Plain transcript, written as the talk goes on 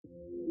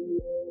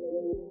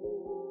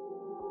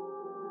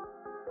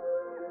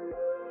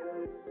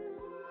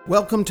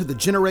Welcome to the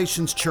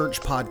Generations Church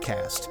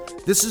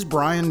podcast. This is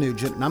Brian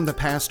Neugent, and I'm the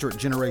pastor at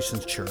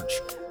Generations Church.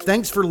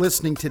 Thanks for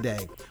listening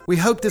today. We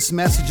hope this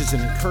message is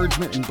an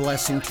encouragement and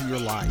blessing to your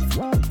life.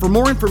 For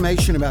more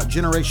information about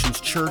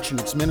Generations Church and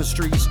its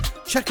ministries,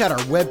 check out our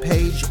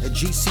webpage at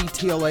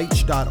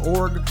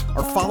gctlh.org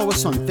or follow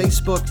us on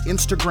Facebook,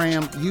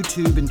 Instagram,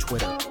 YouTube, and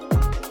Twitter.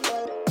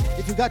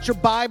 If you've got your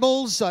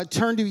Bibles,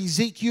 turn to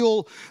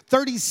Ezekiel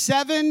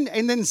 37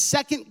 and then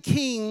 2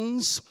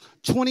 Kings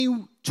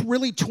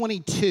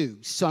 22.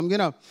 So I'm going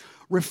to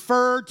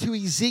refer to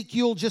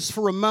Ezekiel just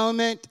for a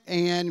moment,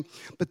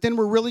 but then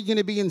we're really going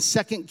to be in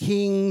 2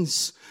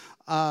 Kings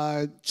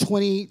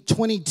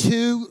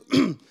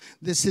 22.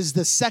 This is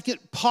the second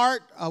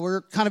part.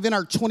 We're kind of in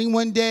our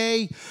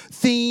 21-day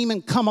theme,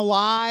 and Come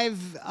Alive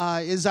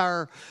is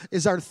our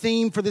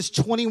theme for this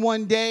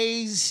 21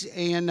 days.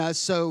 And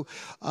so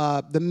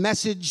the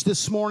message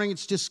this morning,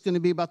 it's just going to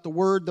be about the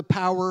Word, the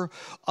power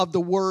of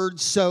the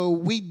Word. So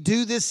we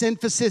do this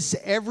emphasis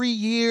every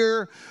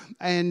year,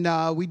 and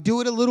we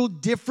do it a little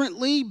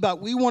differently,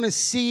 but we want to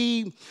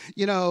see,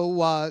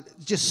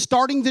 just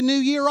starting the new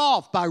year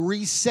off by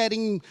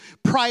resetting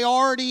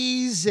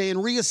priorities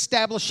and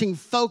reestablishing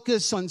focus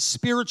on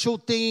spiritual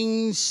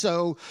things.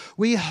 So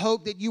we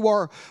hope that you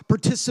are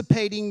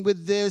participating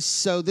with this.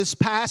 So this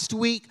past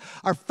week,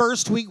 our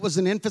first week was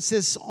an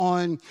emphasis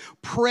on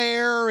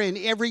prayer, and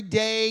every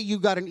day you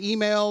got an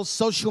email,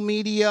 social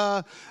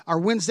media. Our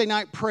Wednesday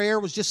night prayer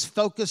was just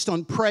focused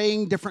on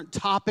praying, different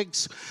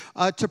topics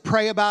to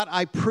pray about.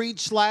 I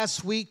preached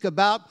last week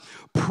about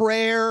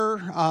prayer.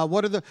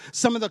 What are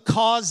some of the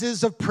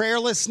causes of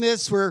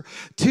prayerlessness? We're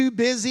too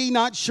busy,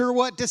 not sure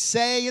what to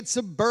say. It's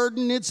a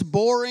burden. It's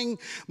boring.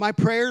 My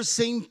prayers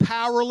seem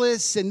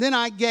powerless. And then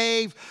I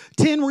gave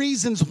 10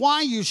 reasons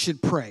why you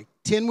should pray.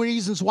 10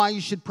 reasons why you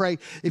should pray.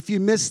 If you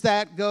missed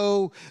that,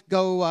 go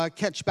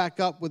catch back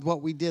up with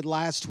what we did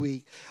last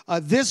week.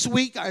 This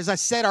week, as I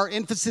said, our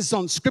emphasis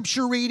on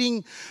scripture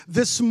reading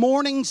this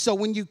morning. So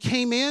when you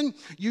came in,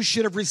 you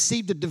should have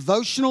received a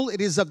devotional.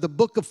 It is of the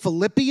book of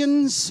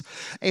Philippians,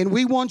 and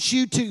we want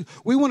to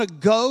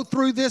go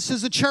through this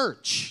as a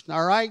church.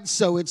 All right,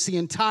 so it's the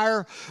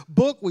entire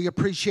book. We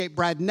appreciate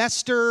Brad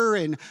Nestor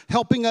and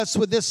helping us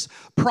with this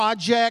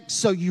project.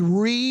 So you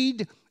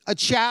read a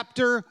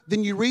chapter,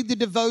 then you read the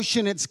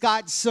devotion. It's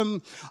got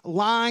some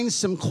lines,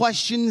 some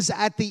questions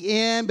at the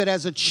end. But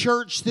as a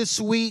church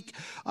this week,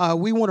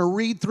 we want to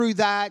read through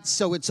that.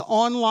 So it's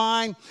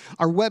online,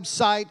 our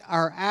website,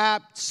 our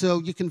app,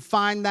 so you can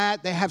find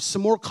that. They have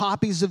some more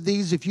copies of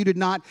these if you did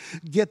not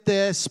get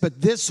this.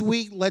 But this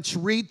week, let's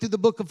read through the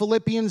book of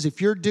Philippians. If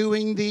you're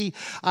doing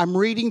I'm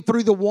reading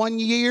through the 1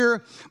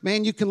 year,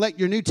 man, you can let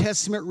your New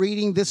Testament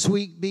reading this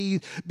week be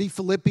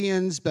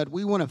Philippians. But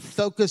we want to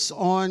focus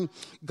on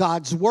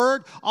God's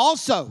Word.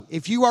 Also,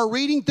 if you are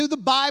reading through the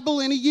Bible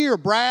in a year,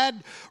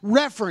 Brad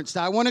referenced,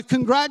 I want to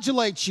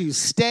congratulate you.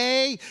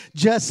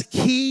 Just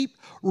keep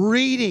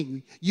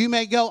reading. You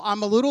may go,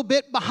 I'm a little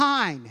bit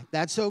behind.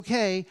 That's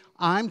okay.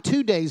 I'm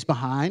 2 days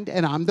behind,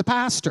 and I'm the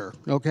pastor,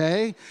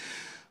 okay?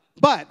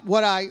 But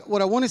what I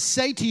want to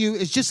say to you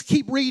is just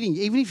keep reading,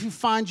 even if you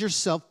find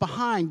yourself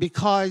behind,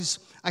 because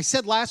I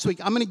said last week,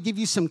 I'm going to give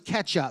you some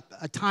catch-up,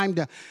 a time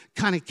to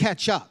kind of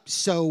catch up.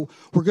 So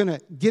we're going to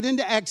get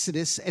into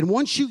Exodus, and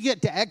once you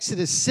get to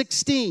Exodus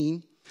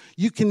 16,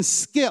 you can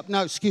skip,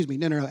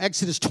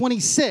 Exodus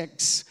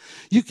 26,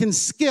 you can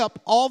skip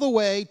all the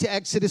way to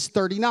Exodus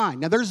 39.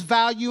 Now, there's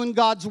value in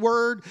God's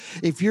Word.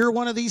 If you're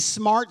one of these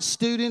smart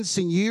students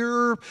and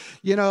you're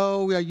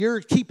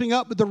keeping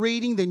up with the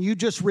reading, then you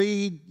just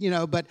read,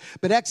 but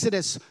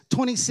Exodus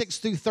 26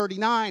 through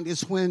 39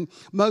 is when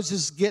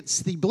Moses gets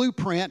the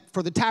blueprint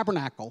for the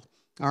tabernacle.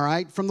 All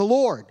right, from the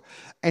Lord.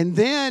 And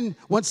then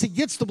once he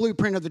gets the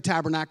blueprint of the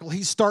tabernacle,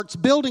 he starts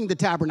building the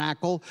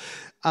tabernacle.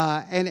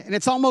 And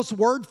it's almost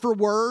word for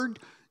word,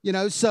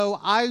 so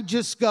I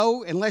just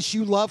go, unless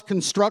you love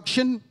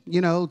construction,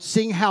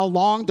 seeing how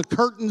long the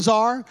curtains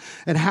are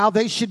and how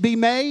they should be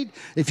made.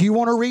 If you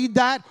want to read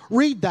that.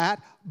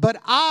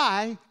 But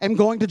I am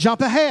going to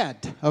jump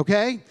ahead,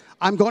 okay?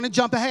 I'm going to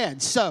jump ahead.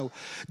 So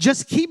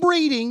just keep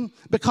reading,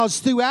 because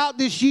throughout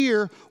this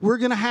year, we're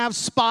going to have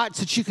spots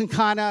that you can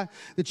kind of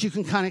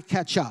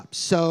catch up.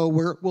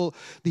 So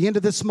the end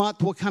of this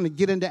month, we'll kind of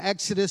get into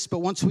Exodus. But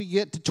once we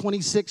get to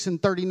 26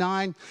 and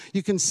 39,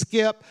 you can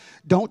skip.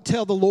 Don't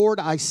tell the Lord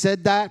I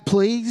said that,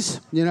 please,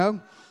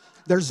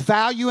 There's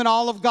value in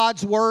all of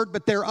God's Word,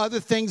 but there are other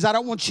things. I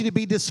don't want you to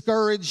be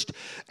discouraged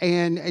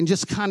and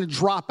just kind of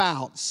drop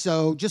out.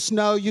 So just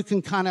know you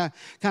can kind of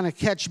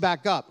catch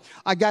back up.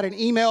 I got an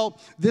email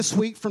this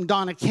week from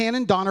Donna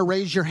Cannon. Donna,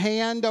 raise your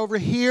hand over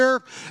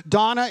here.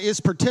 Donna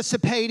is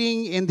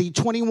participating in the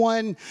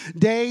 21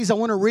 days. I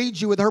want to read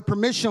you, with her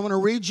permission, I want to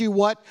read you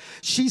what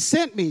she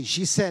sent me.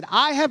 She said,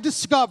 I have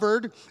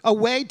discovered a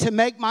way to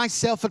make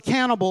myself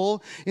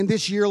accountable in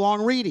this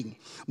year-long reading.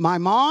 My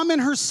mom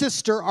and her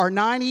sister are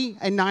 90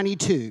 90 and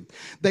 92.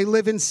 They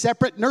live in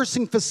separate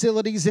nursing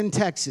facilities in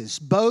Texas.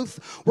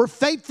 Both were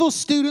faithful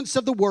students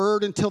of the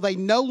Word until they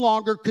no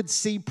longer could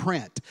see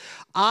print.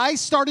 I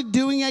started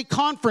doing a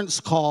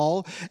conference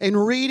call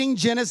and reading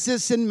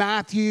Genesis and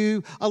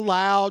Matthew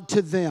aloud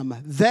to them.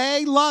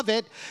 They love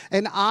it,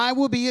 and I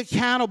will be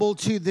accountable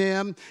to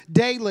them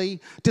daily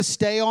to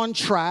stay on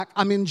track.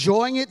 I'm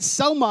enjoying it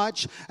so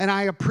much, and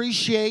I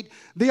appreciate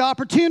the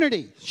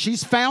opportunity.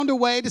 She's found a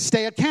way to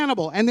stay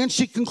accountable. And then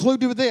she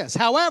concluded with this.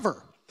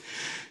 However,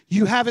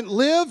 you haven't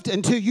lived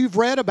until you've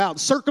read about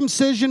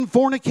circumcision,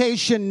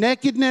 fornication,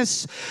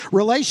 nakedness,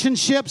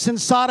 relationships in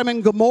Sodom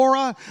and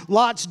Gomorrah,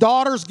 Lot's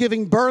daughters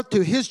giving birth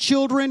to his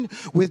children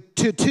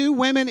to two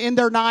women in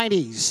their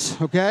 90s,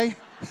 okay?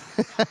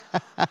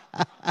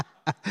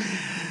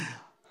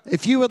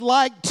 If you would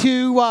like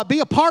to be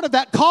a part of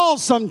that call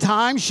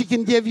sometime, she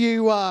can give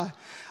you,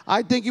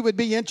 I think it would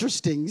be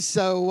interesting.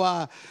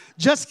 So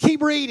just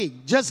keep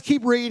reading. Just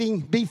keep reading.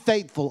 Be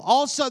faithful.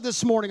 Also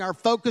this morning, our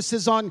focus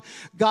is on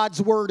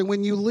God's Word. And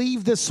when you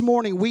leave this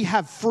morning, we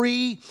have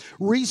free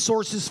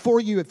resources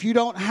for you. If you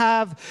don't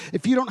have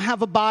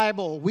a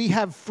Bible, we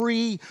have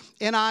free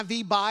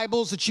NIV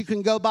Bibles that you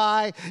can go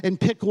by and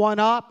pick one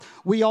up.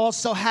 We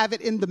also have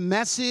it in the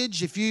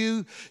Message. If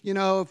you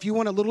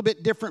want a little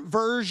bit different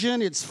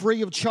version, it's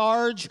free of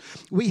charge.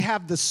 We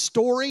have the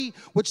Story,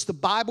 which the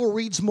Bible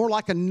reads more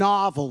like a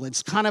novel.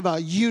 It's kind of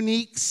a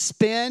unique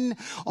spin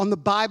on the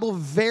Bible.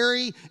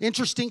 Very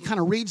interesting, kind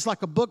of reads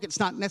like a book. It's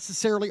not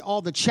necessarily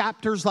all the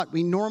chapters like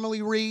we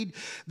normally read.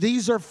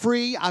 These are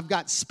free. I've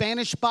got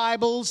Spanish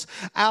Bibles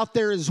out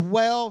there as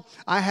well.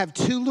 I have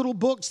two little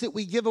books that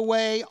we give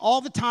away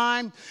all the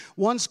time.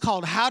 One's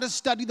called How to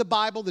Study the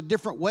Bible, the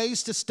different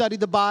ways to study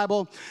the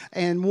Bible,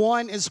 and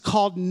one is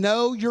called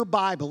Know Your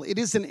Bible. It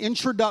is an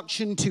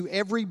introduction to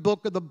every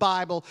book of the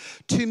Bible.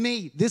 To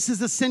me, this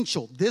is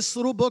essential. This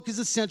little book is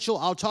essential.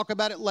 I'll talk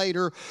about it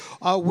later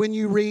when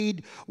you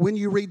read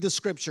the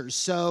scriptures.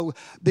 So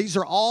these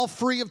are all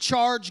free of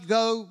charge.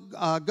 Go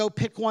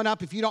pick one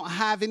up. If you don't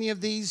have any of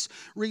these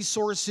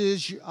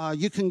resources,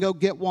 you can go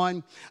get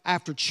one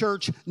after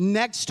church.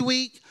 Next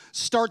week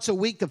starts a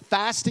week of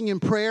fasting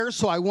and prayer.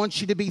 So I want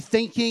you to be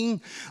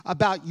thinking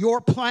about your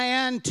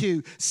plan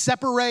to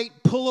separate,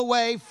 pull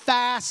away,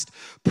 fast,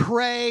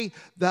 pray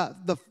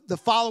the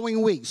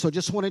following week. So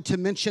just wanted to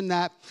mention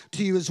that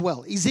to you as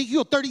well.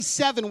 Ezekiel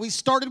 37, we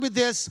started with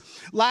this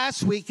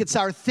last week. It's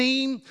our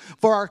theme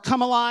for our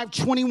Come Alive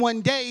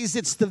 21 days.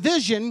 It's the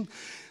vision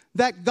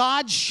that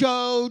God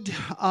showed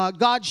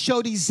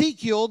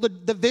Ezekiel,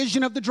 the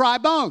vision of the dry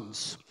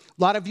bones.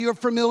 A lot of you are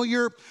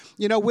familiar,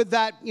 with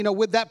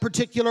that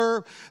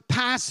particular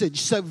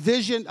passage. So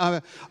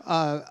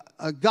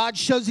God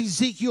shows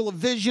Ezekiel a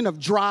vision of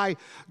dry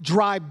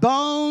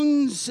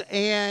bones,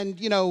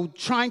 and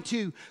trying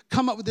to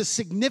come up with the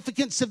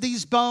significance of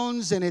these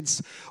bones. And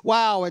it's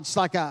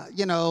like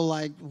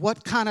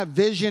what kind of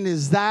vision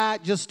is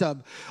that? Just a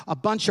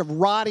bunch of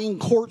rotting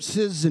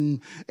corpses and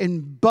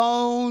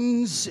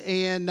bones,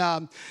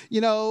 and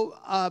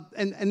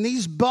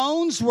these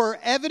bones were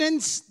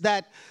evidence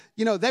that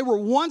they were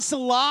once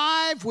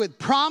alive with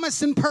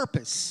promise and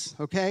purpose,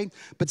 okay?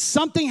 But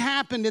something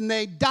happened and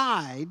they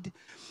died.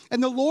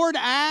 And the Lord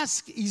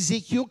asked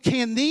Ezekiel,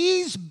 can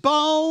these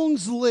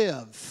bones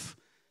live?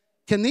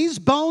 Can these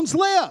bones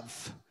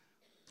live?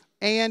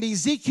 And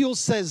Ezekiel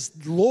says,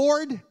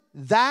 Lord,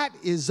 that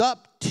is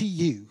up to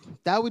you.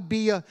 That would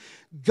be a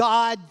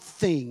God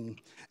thing.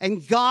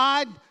 And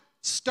God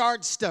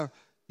starts to,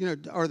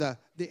 or the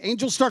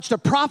angel starts to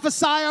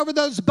prophesy over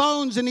those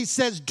bones, and he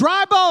says,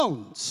 dry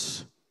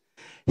bones,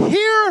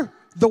 hear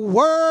the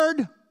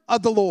word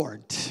of the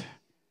Lord.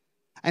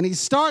 And he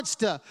starts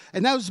to,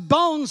 and those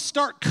bones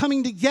start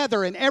coming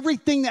together, and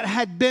everything that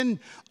had been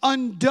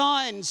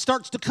undone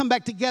starts to come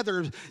back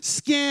together.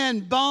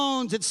 Skin,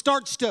 bones, it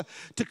starts to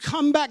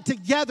come back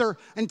together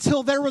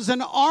until there was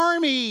an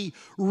army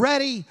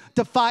ready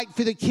to fight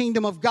for the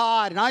kingdom of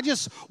God. And I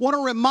just want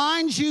to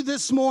remind you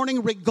this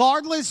morning,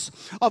 regardless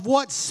of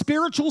what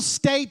spiritual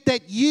state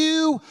that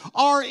you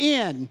are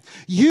in,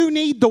 you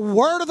need the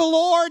word of the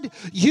Lord,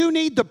 you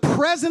need the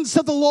presence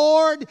of the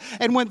Lord,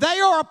 and when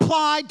they are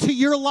applied to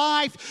your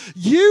life,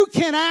 you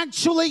can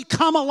actually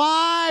come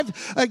alive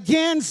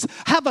again,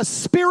 have a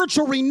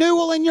spiritual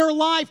renewal in your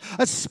life,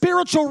 a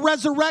spiritual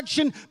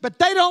resurrection, but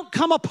they don't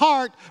come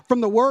apart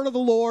from the word of the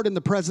Lord and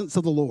the presence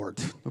of the Lord.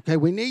 Okay,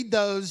 we need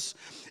those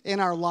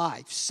in our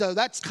life. So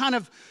that's kind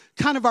of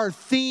our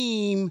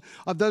theme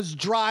of those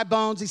dry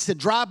bones. He said,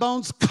 dry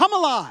bones, come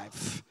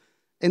alive.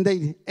 And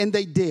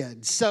they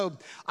did. So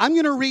I'm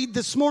going to read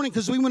this morning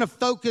because we want to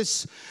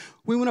focus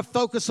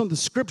on the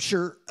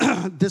scripture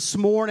this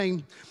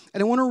morning.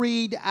 And I want to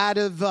read out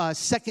of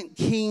 2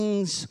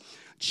 Kings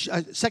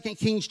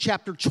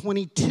chapter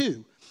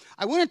 22.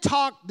 I want to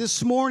talk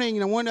this morning,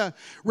 and I want to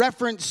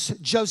reference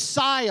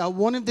Josiah,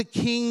 one of the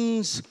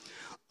kings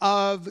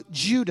of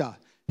Judah.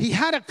 He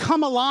had a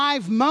come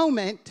alive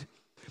moment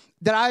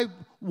that I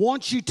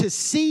want you to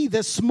see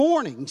this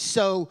morning.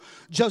 So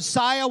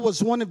Josiah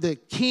was one of the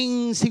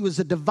kings. He was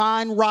a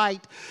divine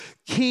right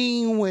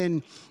king.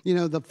 When,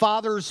 the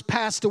fathers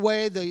passed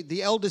away,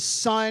 the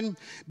eldest son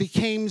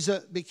became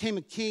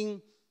a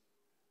king.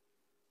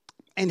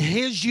 And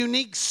his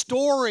unique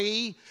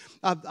story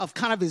of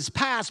kind of his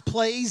past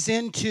plays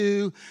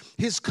into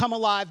his come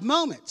alive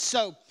moment.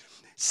 So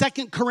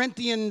 2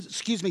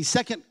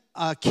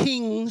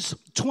 Kings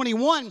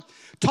 21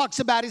 talks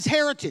about his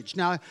heritage.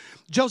 Now,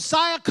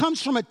 Josiah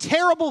comes from a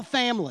terrible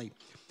family,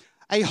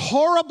 a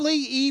horribly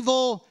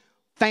evil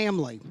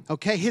family,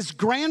 okay? His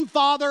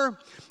grandfather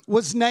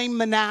was named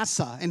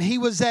Manasseh, and he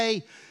was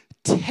a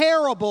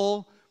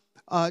terrible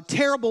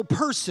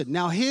person.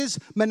 Now,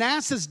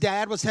 Manasseh's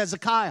dad was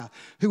Hezekiah,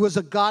 who was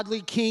a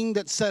godly king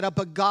that set up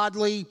a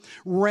godly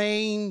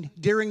reign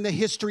during the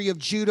history of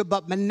Judah.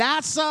 But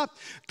Manasseh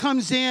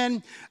comes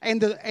in,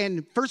 and 2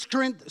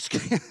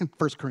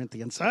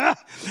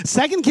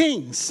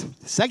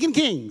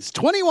 Kings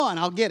 21,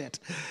 I'll get it.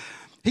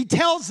 He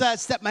tells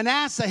us that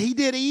Manasseh, he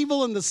did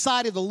evil in the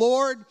sight of the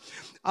Lord.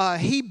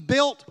 He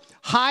built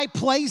high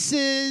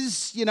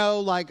places,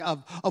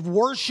 of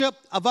worship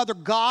of other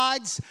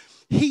gods.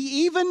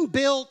 He even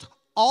built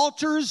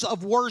altars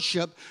of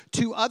worship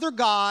to other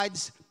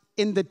gods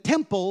in the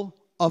temple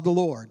of the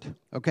Lord,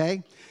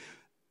 okay?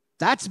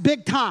 That's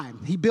big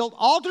time. He built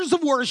altars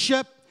of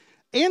worship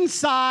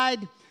inside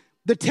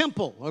the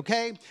temple,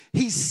 okay?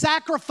 He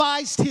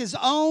sacrificed his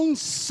own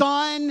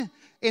son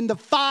in the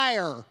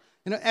fire,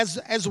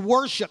 as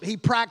worship. He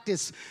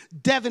practiced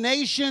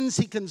divinations.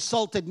 He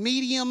consulted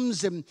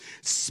mediums and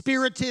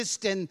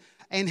spiritists, and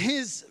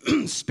his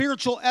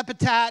spiritual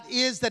epitaph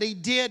is that he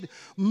did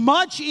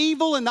much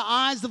evil in the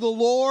eyes of the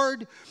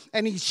Lord,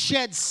 and he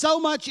shed so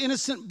much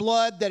innocent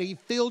blood that he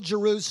filled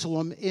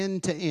Jerusalem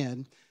end to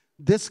end.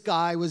 This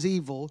guy was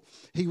evil.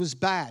 He was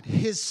bad.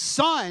 His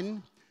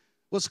son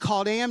was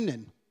called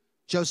Amnon,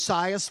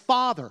 Josiah's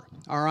father,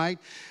 all right?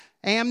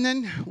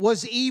 Amnon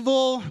was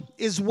evil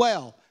as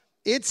well.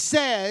 It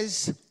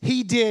says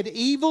he did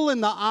evil in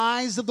the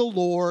eyes of the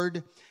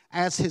Lord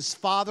as his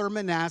father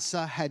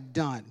Manasseh had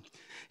done.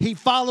 He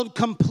followed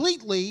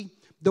completely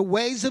the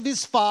ways of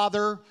his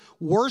father,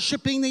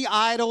 worshiping the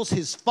idols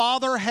his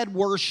father had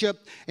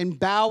worshiped and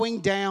bowing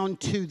down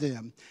to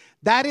them.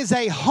 That is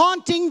a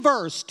haunting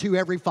verse to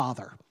every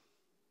father.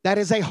 That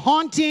is a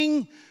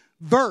haunting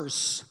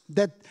verse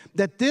that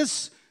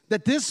this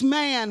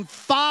man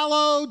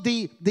followed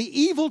the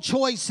evil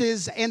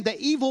choices and the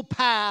evil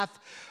path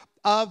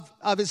of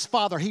his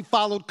father. He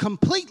followed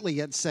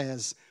completely, it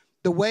says,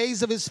 the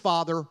ways of his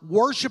father,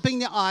 worshiping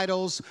the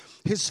idols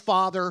his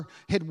father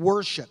had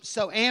worshiped.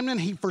 So Amnon,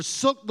 he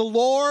forsook the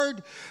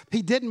Lord.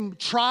 He didn't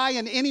try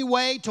in any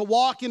way to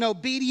walk in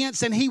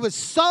obedience. And he was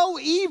so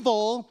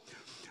evil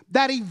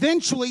that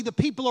eventually the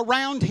people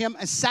around him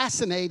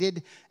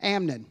assassinated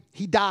Amnon.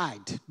 He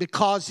died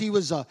because he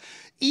was an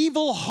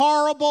evil,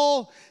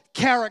 horrible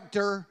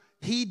character.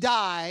 He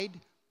died.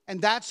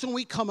 And that's when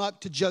we come up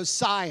to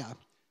Josiah.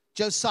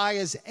 Josiah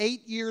is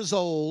 8 years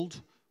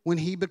old when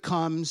he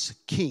becomes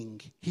king.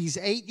 He's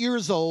 8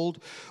 years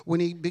old when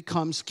he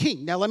becomes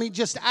king. Now, let me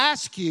just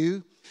ask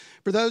you,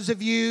 for those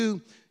of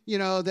you,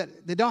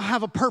 that don't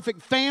have a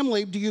perfect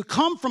family, do you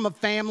come from a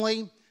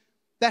family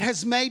that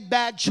has made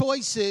bad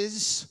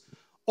choices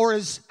or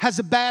has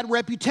a bad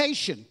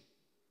reputation?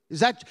 Is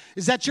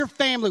that your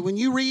family? When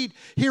you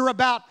hear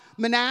about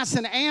Manasseh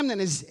and Amnon,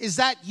 is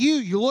that you?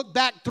 You look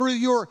back through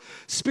your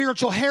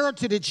spiritual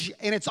heritage,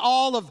 and it's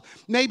all of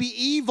maybe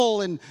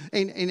evil and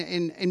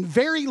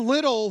very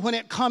little when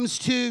it comes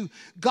to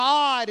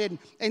God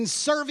and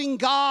serving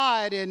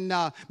God. And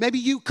maybe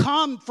you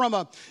come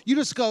from you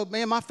just go,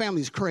 man, my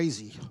family's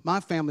crazy. My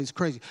family's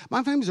crazy.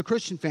 My family's a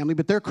Christian family,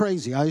 but they're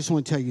crazy. I just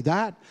want to tell you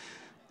that.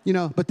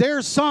 But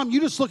there's some, you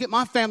just look at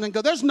my family and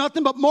go, there's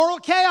nothing but moral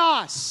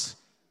chaos.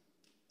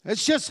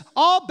 It's just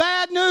all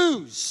bad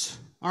news,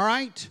 all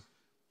right?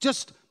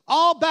 Just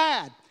all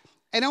bad.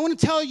 And I want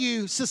to tell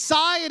you,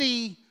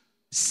 society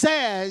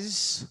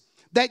says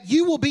that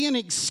you will be an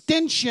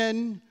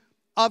extension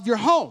of your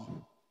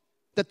home.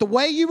 That the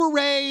way you were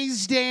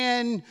raised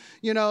and,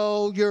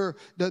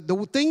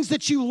 the things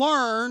that you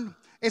learn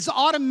is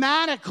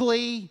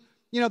automatically,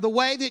 the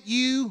way that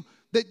you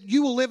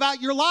will live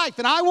out your life.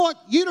 And I want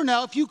you to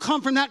know, if you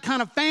come from that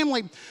kind of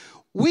family,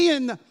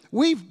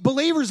 we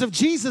believers of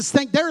Jesus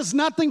think there is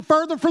nothing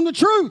further from the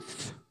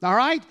truth, all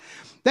right?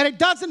 That it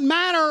doesn't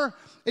matter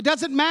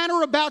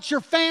about your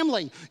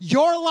family.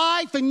 Your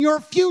life and your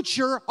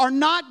future are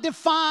not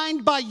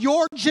defined by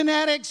your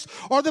genetics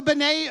or the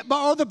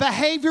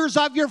behaviors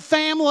of your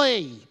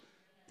family.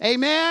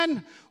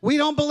 Amen? We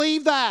don't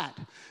believe that.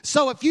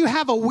 So if you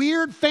have a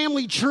weird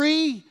family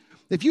tree,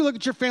 if you look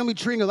at your family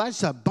tree and go,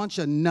 that's a bunch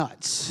of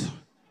nuts,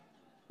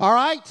 all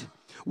right?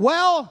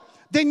 Well,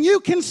 then you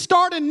can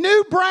start a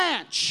new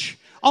branch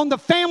on the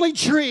family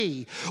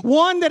tree,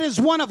 one that is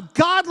one of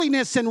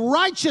godliness and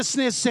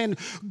righteousness and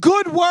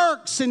good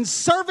works and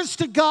service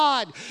to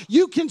God,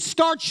 you can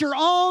start your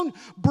own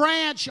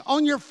branch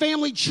on your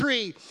family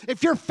tree.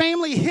 If your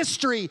family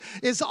history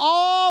is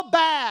all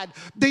bad,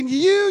 then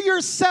you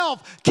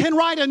yourself can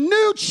write a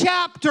new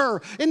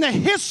chapter in the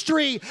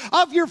history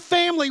of your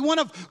family, one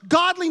of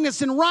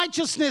godliness and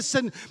righteousness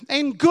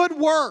and good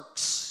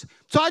works.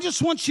 So I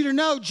just want you to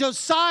know,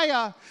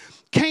 Josiah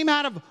came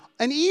out of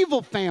an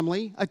evil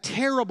family, a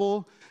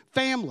terrible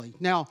family.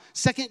 Now,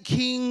 2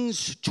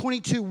 Kings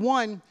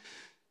 22:1,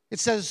 it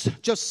says,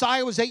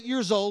 Josiah was 8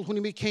 years old when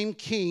he became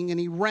king, and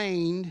he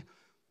reigned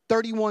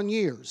 31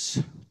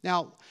 years.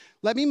 Now,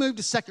 let me move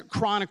to 2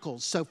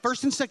 Chronicles. So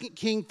 1st and 2nd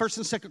King, 1st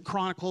and 2nd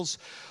Chronicles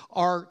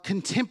are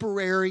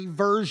contemporary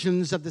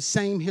versions of the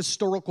same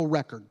historical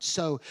record.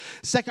 So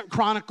 2nd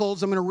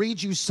Chronicles, I'm going to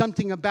read you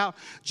something about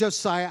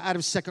Josiah out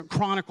of 2nd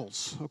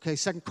Chronicles. Okay,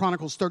 2nd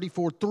Chronicles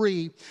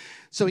 34:3.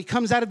 So he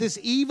comes out of this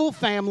evil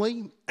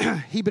family.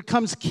 He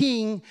becomes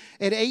king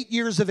at 8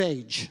 years of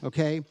age,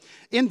 okay?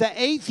 In the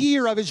 8th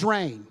year of his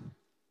reign.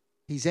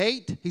 He's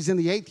 8. He's in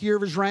the 8th year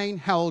of his reign.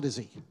 How old is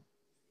he?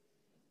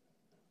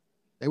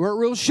 They weren't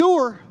real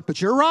sure, but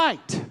you're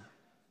right.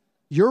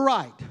 You're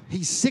right.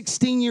 He's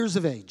 16 years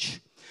of age.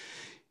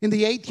 In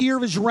the 8th year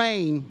of his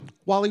reign,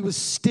 while he was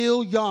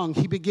still young,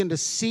 he began to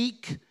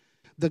seek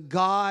the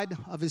God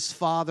of his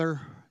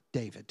father,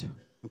 David.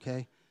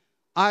 Okay?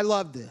 I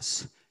love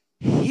this.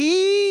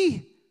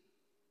 He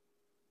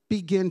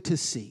began to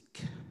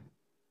seek.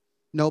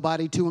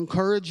 Nobody to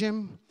encourage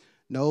him.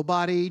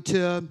 Nobody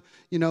to,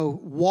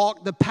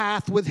 walk the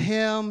path with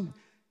him.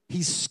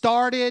 He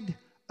started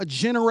a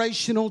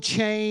generational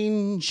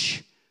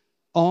change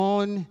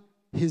on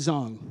his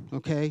own,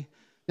 okay?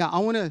 Now, I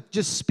want to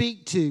just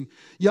speak to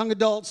young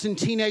adults and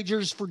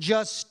teenagers for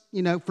just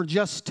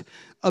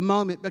a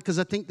moment, because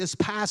I think this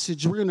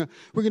passage, we're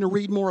gonna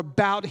read more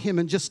about him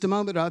in just a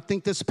moment. I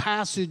think this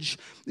passage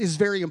is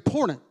very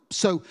important.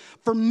 So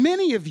for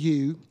many of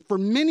you,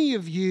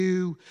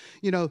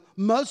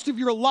 most of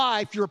your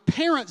life, your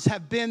parents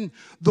have been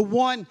the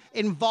one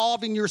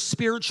involved in your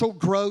spiritual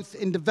growth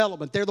and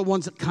development. They're the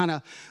ones that kind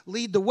of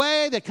lead the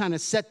way. They kind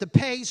of set the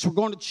pace. We're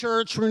going to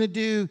church. We're going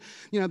to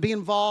do, be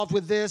involved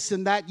with this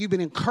and that. You've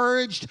been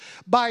encouraged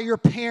by your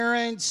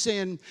parents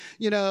and,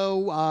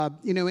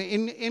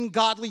 in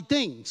godly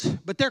things.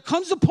 But there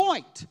comes a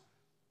point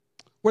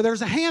where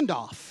there's a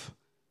handoff.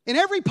 In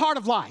every part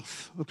of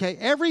life, okay,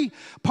 every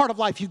part of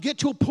life, you get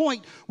to a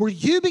point where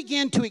you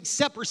begin to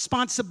accept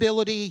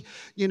responsibility,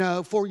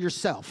 for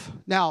yourself.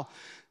 Now,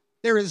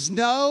 there is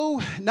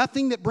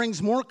nothing that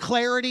brings more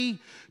clarity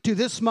to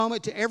this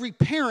moment to every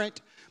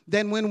parent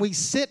than when we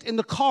sit in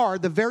the car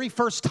the very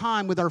first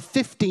time with our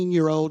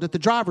 15-year-old at the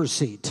driver's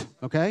seat,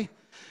 okay?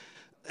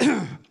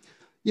 And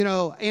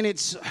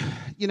it's,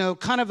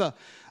 kind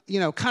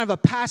of a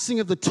passing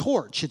of the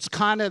torch. It's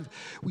kind of,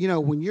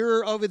 when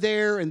you're over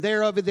there and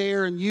they're over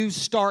there and you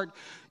start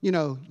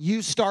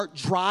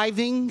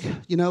driving,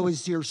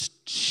 as you're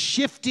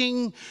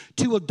shifting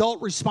to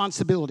adult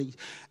responsibility.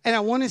 And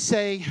I want to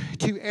say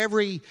to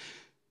every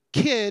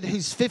kid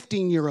who's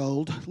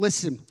 15-year-old,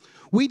 listen,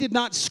 we did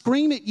not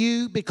scream at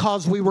you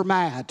because we were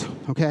mad,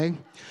 okay?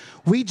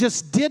 We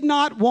just did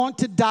not want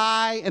to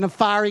die in a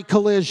fiery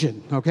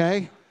collision,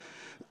 okay?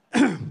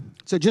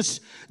 So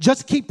just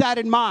keep that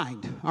in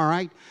mind, all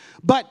right?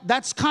 But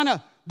that's kind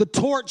of the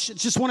torch.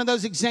 It's just one of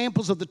those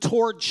examples of the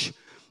torch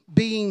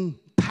being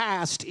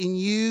passed in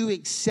you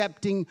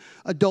accepting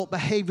adult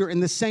behavior.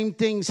 And the same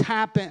things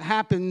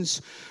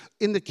happens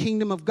in the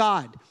kingdom of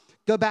God.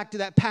 Go back to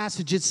that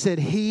passage. It said,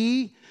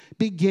 he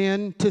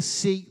began to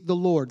seek the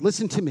Lord.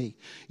 Listen to me.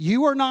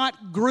 You are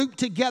not grouped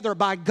together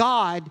by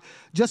God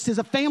just as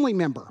a family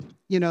member.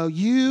 You're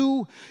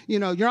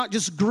not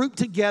just grouped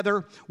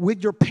together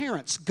with your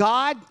parents.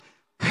 God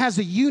has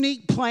a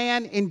unique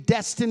plan and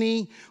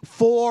destiny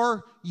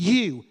for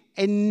you.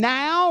 And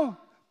now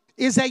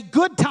is a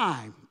good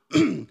time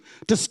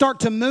to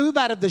start to move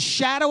out of the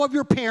shadow of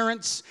your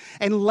parents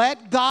and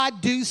let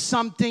God do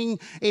something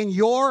in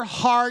your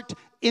heart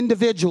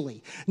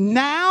individually.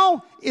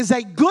 Now is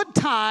a good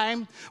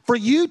time for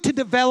you to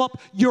develop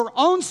your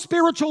own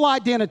spiritual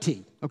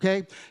identity,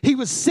 okay? He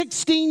was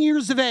 16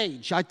 years of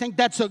age. I think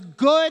that's a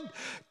good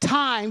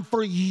time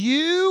for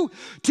you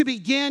to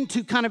begin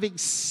to kind of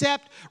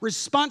accept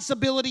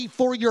responsibility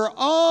for your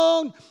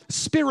own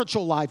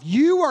spiritual life.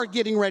 You are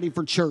getting ready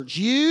for church.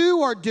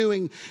 You are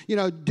doing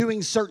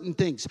certain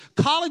things.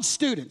 College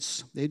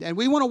students, and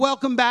we want to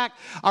welcome back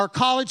our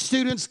college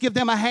students. Give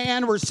them a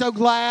hand. We're so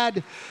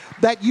glad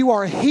that you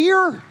are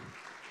here.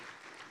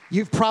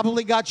 You've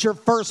probably got your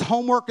first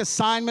homework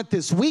assignment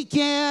this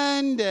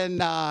weekend,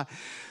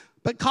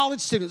 but college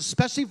students,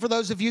 especially for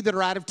those of you that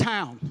are out of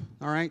town,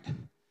 all right?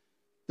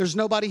 There's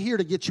nobody here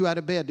to get you out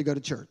of bed to go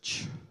to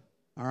church,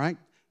 all right?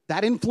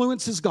 That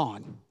influence is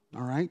gone,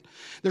 all right?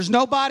 There's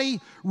nobody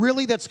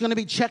really that's going to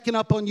be checking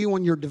up on you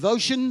on your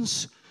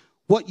devotions,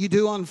 what you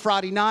do on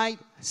Friday night,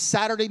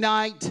 Saturday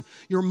night,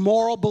 your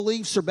moral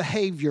beliefs or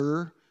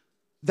behavior.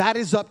 That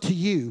is up to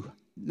you.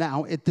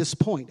 now at this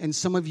point. And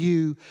some of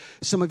you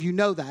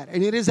know that.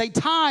 And it is a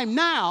time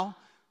now,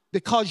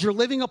 because you're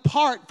living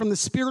apart from the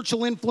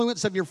spiritual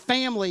influence of your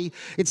family,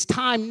 it's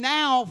time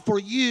now for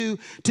you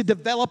to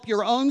develop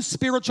your own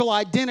spiritual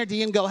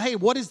identity and go, hey,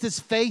 what does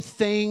this faith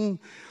thing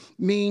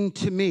mean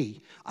to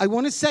me? I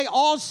want to say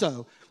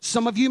also,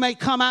 some of you may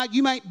come out,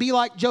 you might be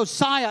like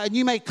Josiah, and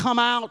you may come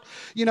out,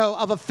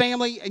 of a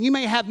family, and you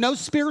may have no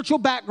spiritual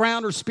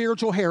background or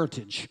spiritual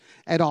heritage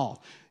at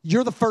all.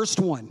 You're the first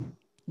one.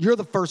 You're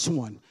the first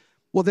one.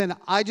 Well, then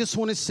I just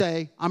want to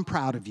say, I'm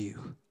proud of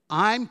you.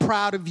 I'm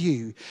proud of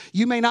you.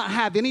 You may not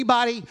have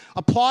anybody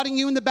applauding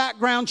you in the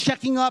background,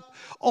 checking up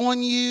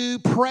on you,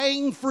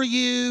 praying for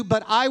you,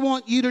 but I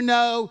want you to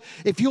know,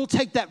 if you'll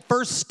take that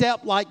first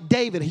step like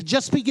David, he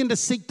just began to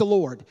seek the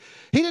Lord.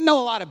 He didn't know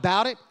a lot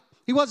about it.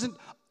 He was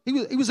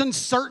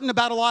uncertain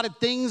about a lot of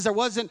things. There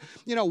wasn't,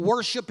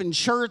 worship and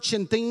church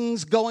and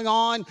things going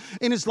on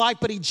in his life,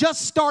 but he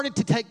just started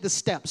to take the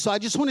steps. So I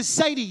just want to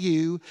say to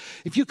you,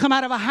 if you come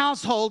out of a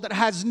household that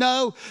has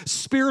no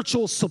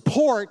spiritual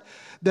support,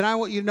 then I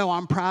want you to know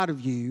I'm proud of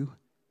you,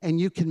 and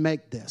you can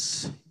make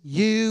this.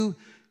 You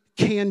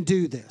can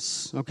do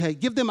this, okay?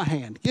 Give them a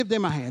hand. Give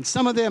them a hand.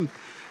 Some of them,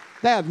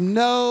 they have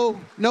no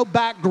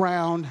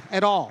background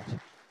at all.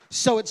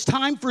 So it's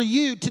time for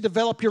you to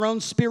develop your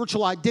own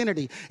spiritual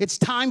identity. It's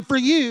time for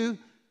you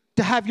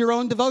to have your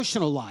own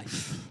devotional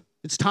life.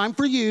 It's time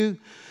for you,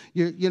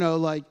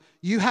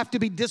 you have to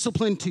be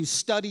disciplined to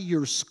study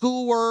your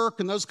schoolwork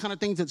and those kind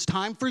of things. It's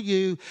time for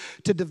you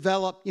to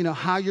develop,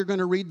 how you're going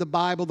to read the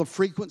Bible, the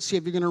frequency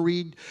of you're going to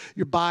read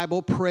your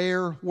Bible,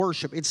 prayer,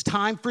 worship. It's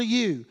time for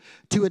you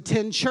to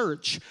attend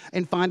church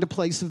and find a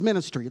place of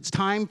ministry. It's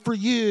time for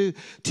you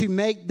to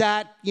make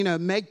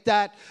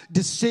that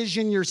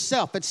decision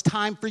yourself. It's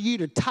time for you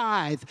to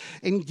tithe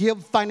and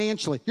give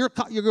financially.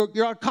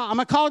 I'm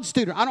a college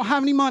student. I don't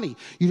have any money.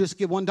 You just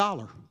give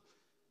 $1.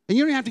 And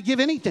you don't have to give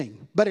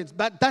anything, but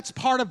that's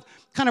part of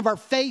kind of our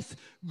faith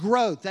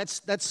growth.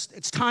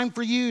 It's time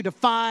for you to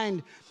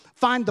find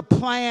the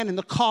plan and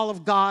the call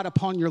of God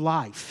upon your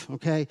life,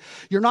 okay?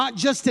 You're not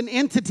just an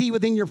entity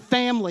within your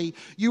family.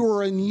 You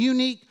are a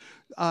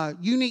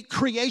unique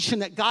creation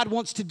that God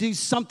wants to do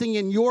something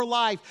in your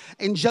life.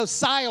 And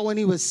Josiah, when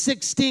he was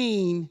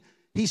 16,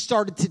 he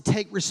started to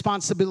take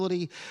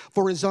responsibility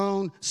for his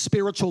own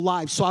spiritual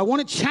life. So I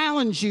want to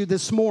challenge you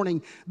this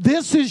morning.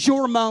 This is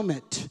your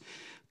moment.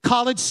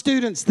 College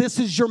students, this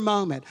is your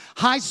moment.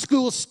 High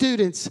school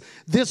students,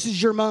 this is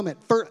your moment.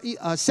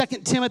 2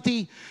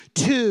 Timothy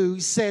 2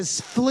 says,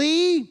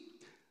 flee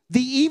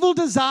the evil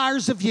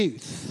desires of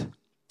youth.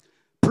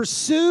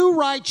 Pursue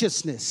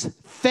righteousness,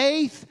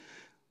 faith,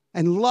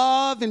 and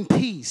love and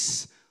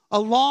peace,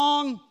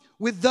 along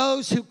with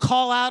those who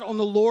call out on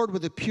the Lord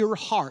with a pure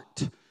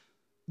heart.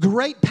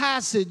 Great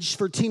passage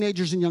for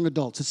teenagers and young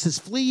adults. It says,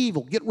 flee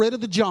evil, get rid of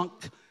the junk.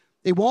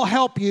 It won't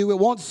help you. It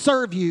won't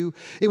serve you.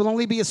 It will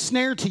only be a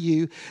snare to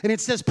you. And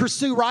it says,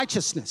 pursue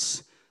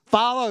righteousness.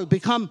 Follow,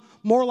 become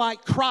more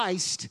like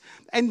Christ.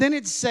 And then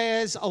it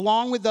says,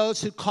 along with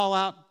those who call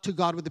out to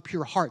God with a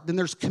pure heart. Then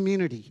there's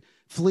community.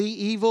 Flee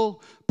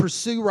evil,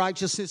 pursue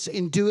righteousness,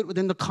 and do it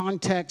within the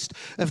context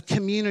of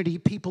community,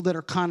 people that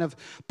are kind of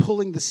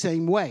pulling the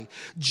same way.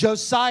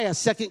 Josiah,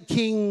 2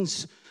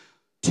 Kings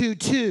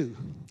 2:2.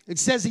 It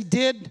says he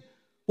did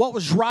what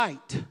was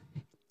right.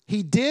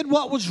 He did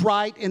what was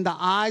right in the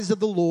eyes of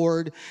the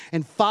Lord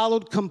and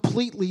followed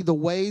completely the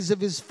ways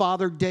of his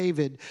father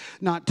David,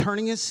 not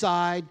turning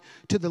aside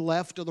to the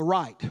left or the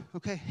right.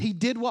 Okay, he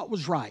did what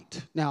was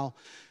right. Now,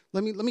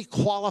 let me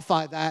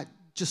qualify that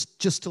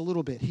just a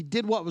little bit. He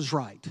did what was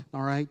right.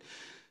 All right,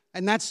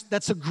 and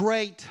that's a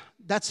great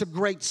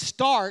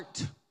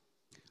start,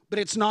 but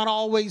it's not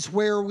always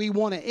where we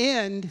want to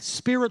end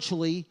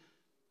spiritually.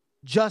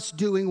 Just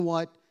doing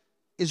what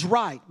is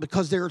right,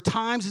 because there are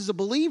times as a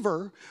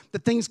believer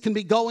that things can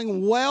be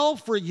going well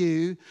for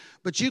you,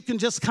 but you can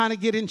just kind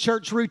of get in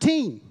church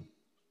routine.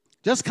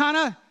 Just kind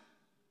of,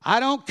 I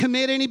don't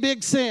commit any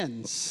big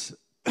sins.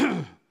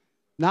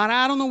 Not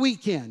out on the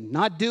weekend,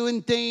 not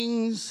doing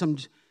things.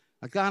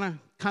 I kind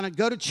of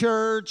go to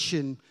church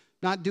and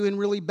not doing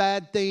really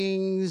bad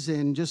things,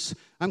 and just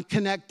I'm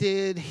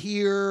connected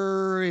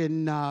here,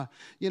 and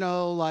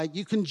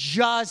you can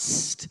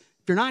just, if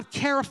you're not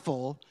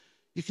careful,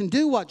 you can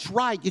do what's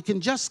right. You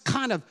can just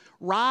kind of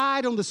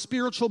ride on the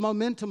spiritual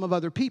momentum of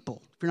other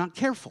people if you're not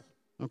careful,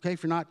 okay?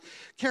 If you're not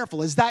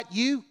careful. Is that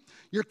you?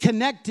 You're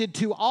connected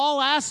to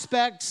all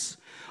aspects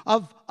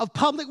of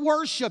public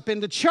worship in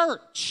the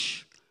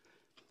church,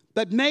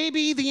 but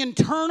maybe the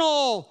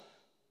internal,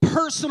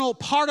 personal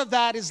part of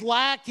that is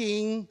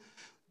lacking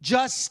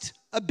just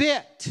a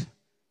bit.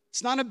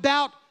 It's not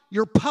about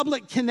your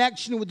public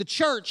connection with the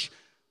church,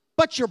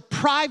 but your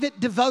private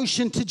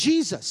devotion to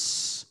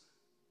Jesus.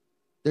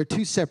 They're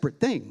two separate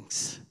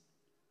things.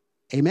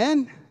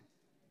 Amen?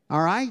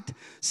 All right?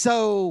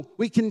 So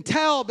we can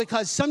tell,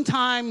 because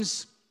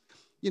sometimes,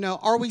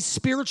 are we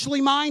spiritually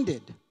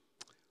minded?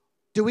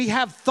 Do we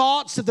have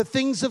thoughts of the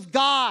things of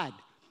God?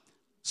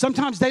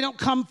 Sometimes they don't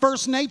come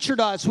first nature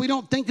to us. We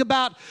don't think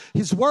about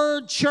his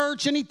word,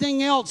 church,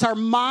 anything else. Our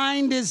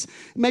mind is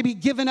maybe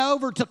given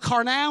over to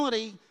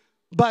carnality,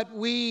 but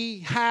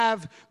we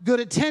have good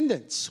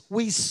attendance.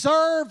 We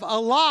serve a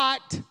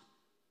lot,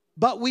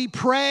 but we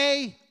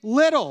pray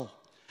little.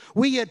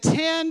 We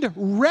attend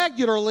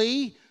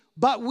regularly,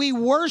 but we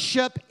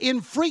worship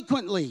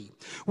infrequently.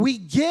 We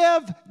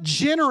give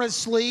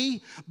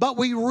generously, but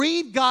we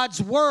read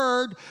God's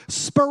word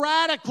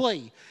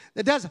sporadically.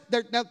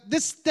 Now,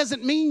 this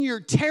doesn't mean you're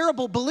a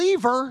terrible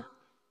believer.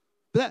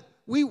 But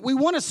we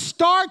want to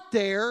start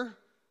there.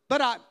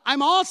 But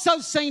I'm also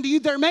saying to you,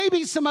 there may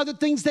be some other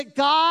things that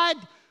God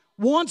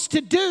wants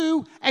to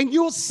do, and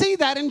you'll see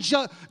that in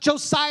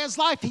Josiah's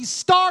life. He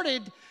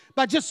started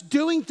by just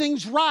doing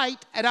things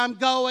right, and I'm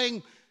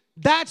going,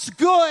 that's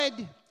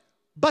good,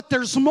 but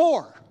there's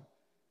more.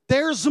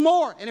 There's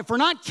more. And if we're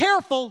not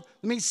careful,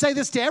 let me say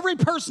this to every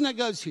person that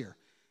goes here.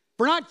 If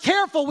we're not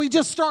careful, we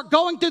just start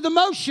going through the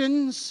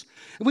motions,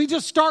 and we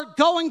just start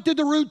going through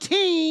the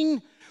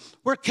routine.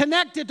 We're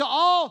connected to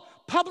all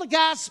public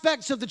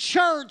aspects of the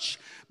church,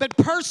 but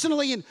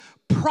personally and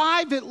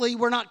privately,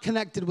 we're not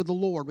connected with the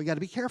Lord. We got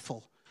to be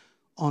careful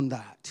on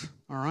that,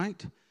 all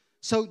right?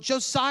 So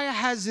Josiah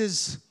has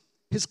his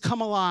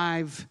come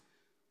alive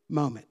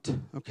moment,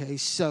 okay?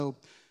 So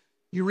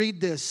you read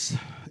this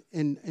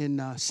in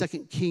 2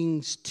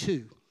 Kings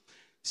 2.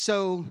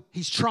 So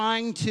he's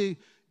trying to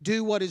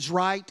do what is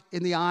right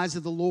in the eyes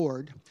of the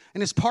Lord.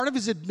 And as part of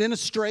his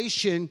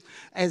administration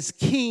as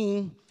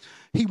king,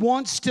 he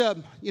wants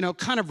to,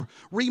 kind of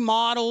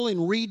remodel and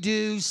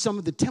redo some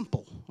of the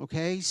temple,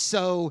 okay?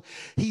 So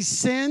he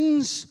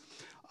sends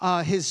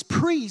his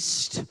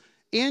priest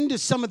into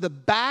some of the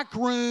back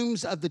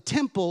rooms of the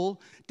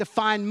temple to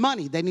find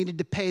money. They needed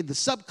to pay the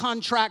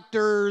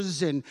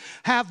subcontractors and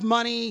have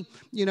money,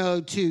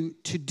 to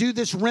do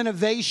this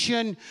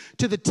renovation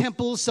to the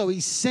temple. So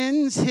he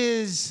sends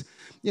his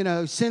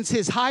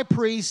high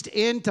priest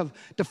in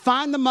to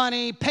find the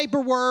money,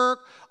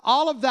 paperwork,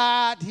 all of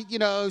that,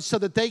 so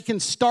that they can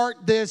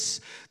start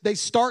this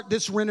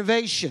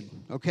renovation,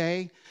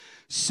 okay?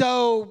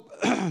 So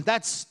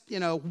that's,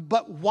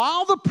 but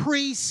while the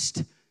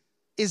priest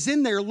is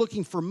in there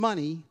looking for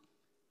money,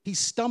 he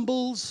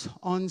stumbles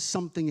on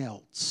something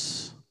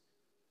else.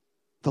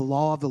 The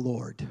law of the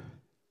Lord.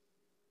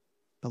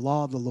 The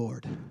law of the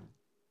Lord.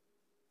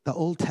 The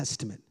Old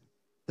Testament.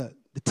 The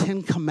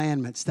 10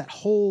 Commandments, that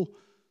whole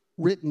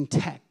written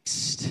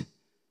text.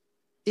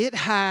 It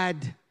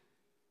had,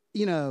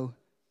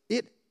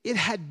 it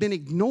had been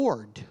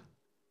ignored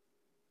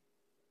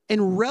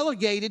and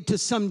relegated to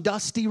some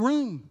dusty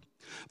room.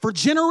 For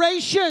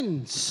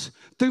generations,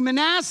 through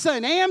Manasseh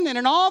and Amnon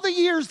and all the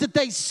years that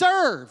they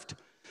served,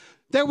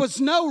 there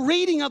was no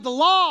reading of the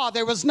law.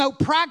 There was no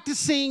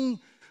practicing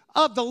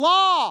of the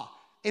law.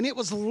 And it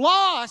was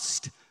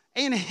lost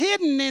and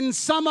hidden in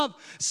some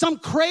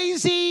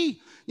crazy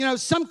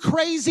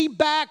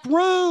back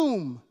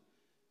room.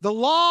 The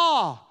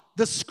law,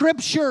 the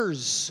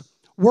scriptures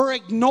were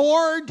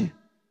ignored,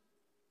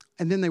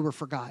 and then they were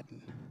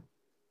forgotten.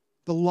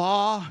 The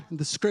law and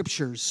the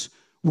scriptures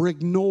were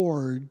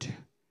ignored,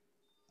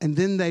 and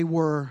then they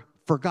were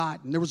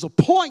forgotten. There was a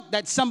point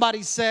that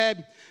somebody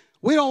said,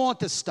 we don't want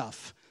this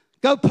stuff.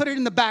 Go put it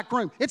in the back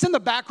room. It's in the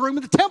back room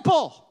of the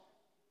temple.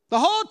 The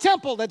whole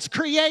temple that's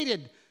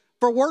created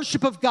for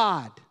worship of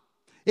God.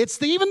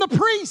 It's even the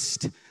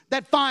priest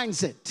that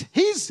finds it.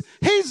 He's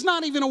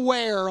not even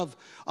aware of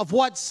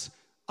what's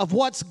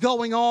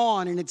going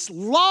on, and it's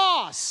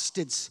lost.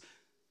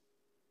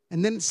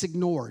 And then it's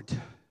ignored.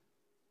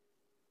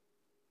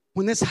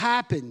 When this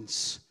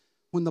happens,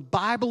 when the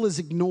Bible is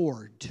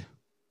ignored,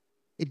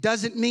 it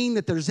doesn't mean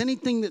that there's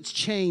anything that's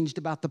changed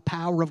about the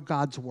power of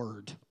God's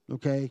word,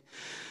 okay?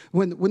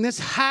 When this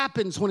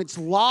happens, when it's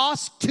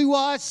lost to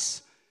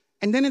us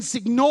and then it's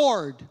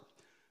ignored,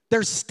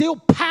 there's still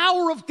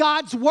power of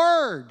God's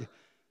word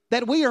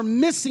that we are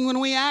missing when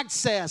we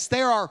access.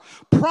 There are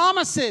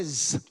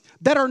promises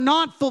that are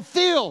not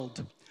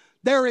fulfilled.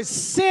 There is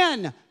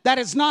sin that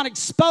is not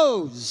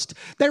exposed.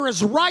 There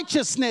is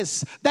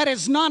righteousness that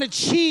is not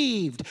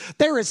achieved.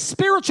 There is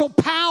spiritual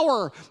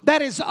power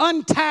that is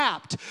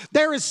untapped.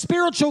 There is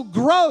spiritual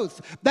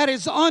growth that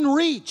is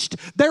unreached.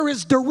 There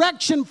is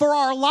direction for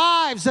our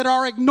lives that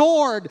are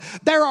ignored.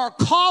 There are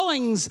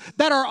callings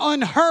that are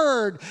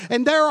unheard.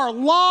 And there are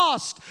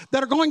lost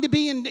that are going to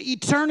be in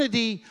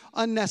eternity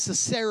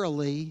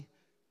unnecessarily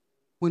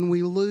when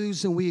we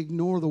lose and we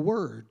ignore the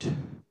word.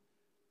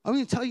 I'm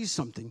going to tell you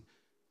something.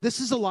 This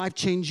is a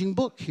life-changing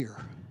book here.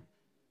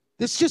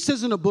 This just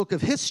isn't a book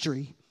of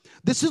history.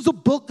 This is a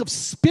book of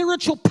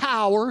spiritual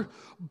power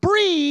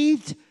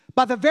breathed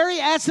by the very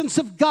essence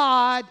of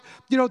God,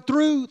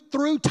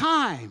 through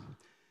time.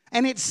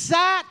 And it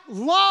sat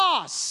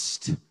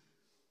lost.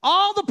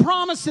 All the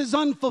promises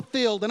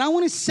unfulfilled. And I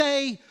want to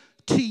say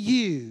to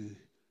you,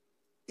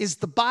 is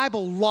the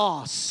Bible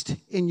lost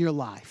in your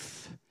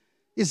life?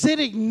 Is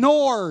it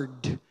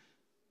ignored?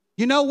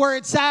 You know where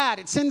it's at.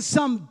 It's in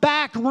some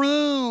back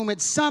room.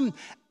 It's some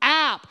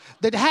app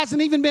that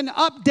hasn't even been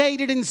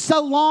updated in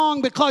so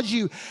long because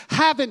you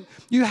haven't,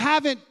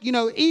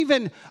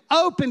 even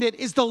opened it,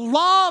 is the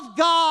law of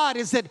God.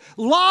 Is it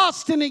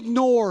lost and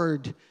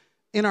ignored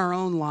in our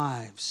own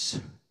lives?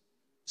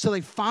 So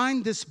they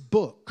find this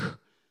book.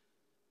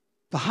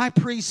 The high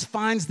priest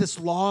finds this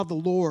law of the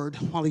Lord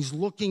while he's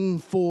looking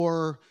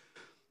for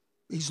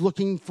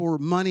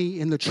money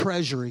in the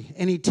treasury,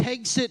 and he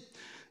takes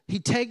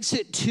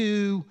it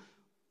to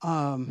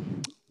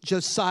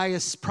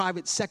Josiah's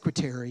private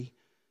secretary,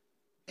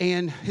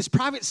 and his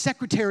private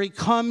secretary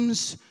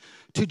comes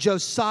to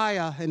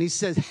Josiah and he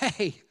says,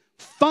 "Hey,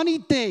 funny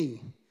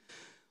thing,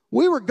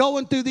 we were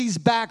going through these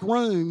back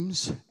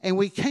rooms and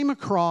we came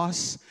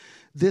across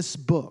this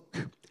book,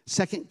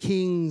 2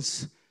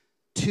 Kings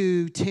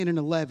 2, 10 and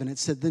 11. It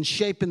said, then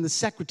Shaphan the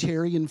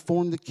secretary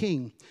informed the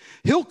king,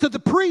 Hilkiah the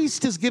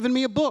priest has given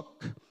me a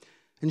book.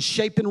 And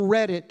Shaphan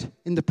read it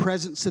in the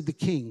presence of the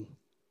king.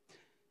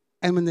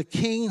 And when the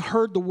king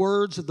heard the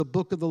words of the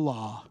book of the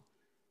law,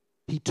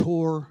 he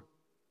tore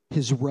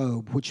his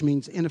robe, which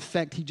means, in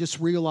effect, he just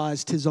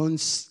realized his own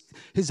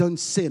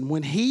sin.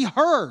 When he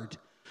heard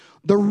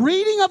the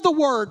reading of the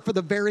word for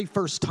the very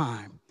first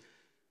time,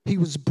 he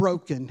was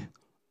broken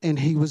and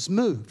he was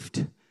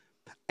moved.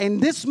 And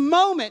this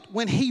moment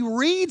when he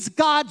reads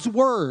God's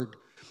word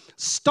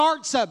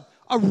starts a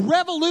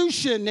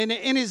revolution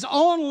in his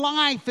own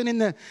life and in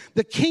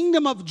the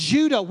kingdom of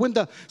Judah. When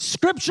the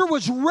scripture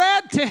was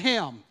read to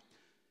him,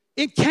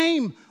 it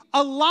came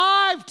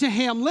alive to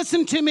him.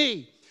 Listen to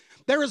me.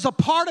 There is a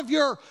part of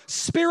your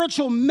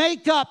spiritual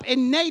makeup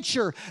and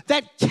nature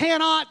that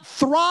cannot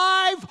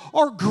thrive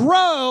or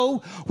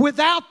grow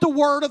without the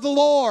word of the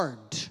Lord.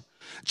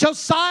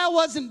 Josiah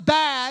wasn't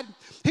bad.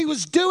 He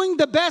was doing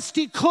the best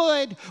he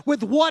could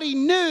with what he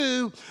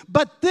knew,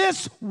 but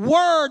this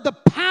word, the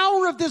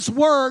power of this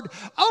word,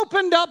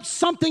 opened up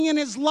something in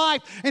his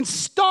life and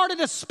started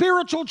a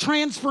spiritual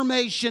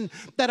transformation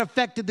that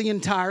affected the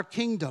entire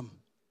kingdom.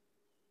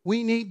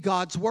 We need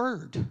God's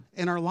word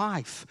in our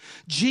life.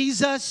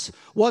 Jesus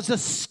was a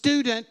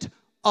student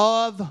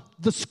of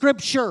the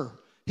scripture.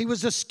 He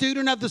was a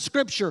student of the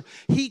scripture.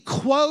 He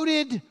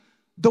quoted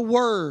the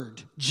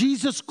word.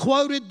 Jesus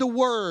quoted the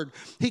word.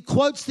 He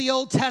quotes the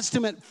Old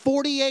Testament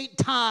 48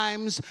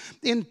 times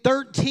in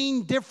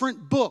 13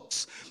 different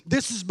books.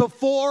 This is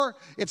before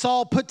it's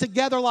all put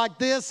together like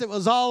this. It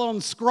was all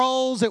on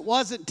scrolls. It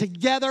wasn't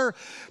together.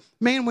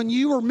 Man, when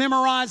you were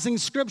memorizing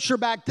scripture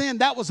back then,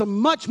 that was a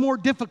much more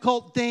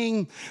difficult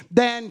thing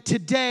than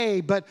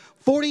today. But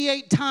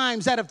 48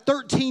 times out of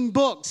 13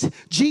 books,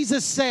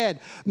 Jesus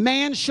said,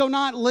 man shall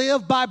not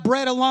live by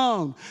bread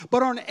alone,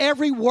 but on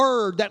every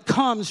word that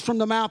comes from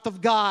the mouth of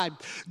God.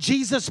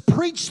 Jesus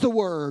preached the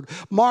word,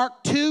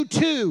 Mark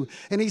 2:2,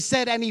 and he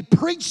said, and he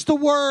preached the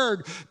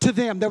word to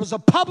them. There was a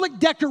public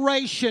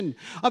declaration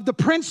of the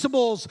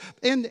principles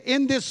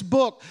in this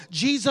book.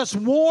 Jesus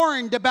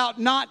warned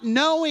about not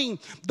knowing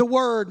the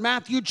word,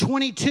 Matthew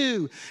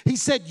 22. He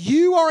said,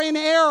 you are in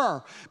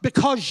error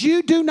because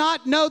you do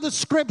not know the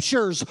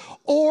scriptures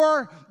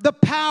or the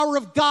power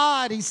of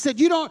God. He said,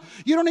 you don't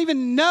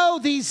even know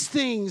these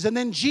things. And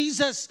then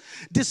Jesus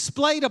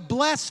displayed a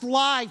blessed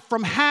life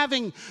from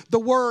having the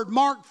word.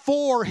 Mark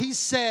 4, he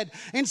said,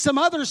 and some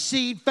other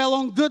seed fell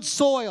on good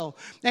soil,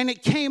 and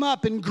it came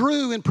up and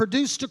grew and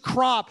produced a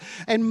crop,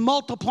 and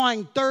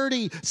multiplying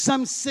 30,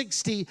 some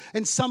 60,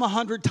 and some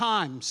 100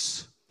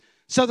 times.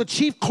 So the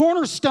chief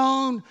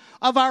cornerstone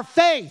of our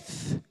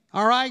faith,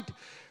 all right,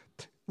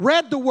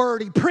 read the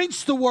word, he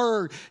preached the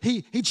word,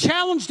 he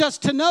challenged us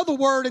to know the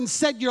word and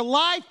said your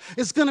life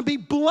is going to be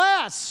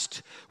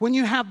blessed when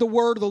you have the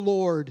word of the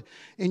Lord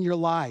in your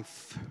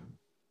life.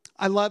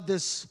 I love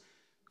this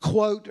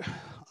quote.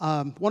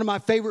 One of my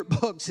favorite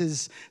books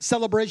is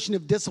Celebration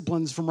of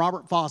Disciplines from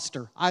Robert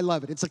Foster. I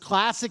love it. It's a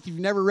classic. If you've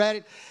never read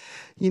it,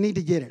 you need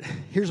to get it.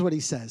 Here's what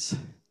he says.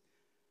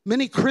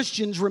 Many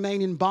Christians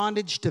remain in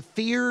bondage to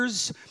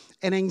fears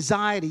and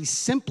anxiety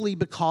simply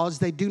because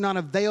they do not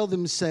avail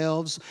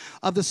themselves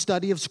of the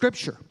study of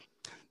Scripture.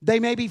 They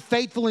may be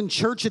faithful in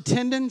church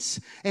attendance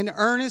and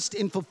earnest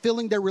in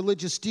fulfilling their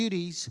religious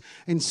duties,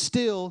 and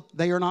still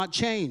they are not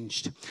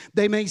changed.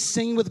 They may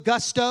sing with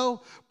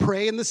gusto,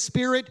 pray in the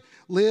Spirit,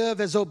 live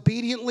as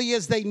obediently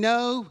as they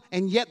know,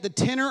 and yet the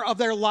tenor of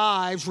their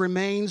lives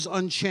remains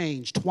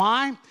unchanged.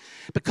 Why?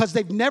 Because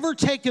they've never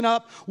taken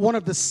up one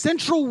of the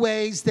central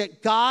ways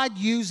that God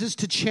uses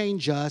to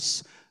change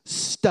us,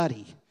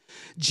 study.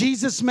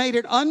 Jesus made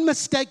it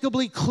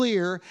unmistakably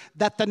clear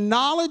that the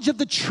knowledge of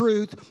the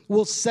truth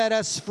will set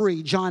us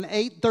free. John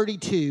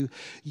 8:32,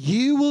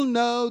 you will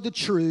know the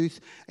truth,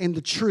 and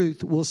the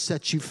truth will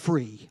set you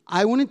free.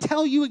 I want to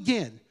tell you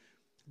again,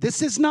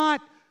 this is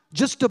not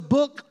just a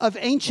book of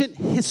ancient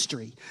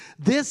history.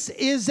 This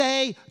is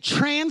a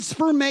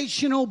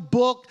transformational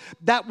book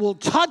that will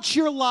touch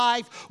your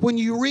life when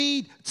you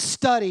read,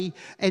 study,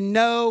 and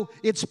know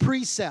its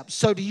precepts.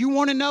 So do you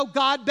want to know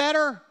God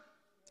better?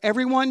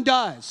 Everyone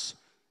does.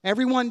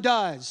 Everyone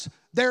does.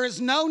 There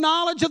is no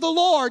knowledge of the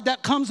Lord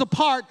that comes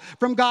apart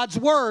from God's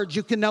word.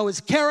 You can know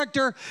his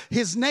character,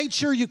 his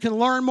nature. You can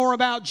learn more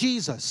about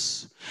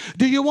Jesus.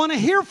 Do you want to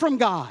hear from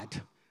God?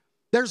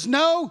 There's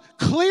no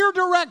clear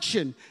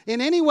direction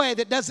in any way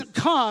that doesn't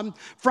come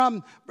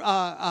from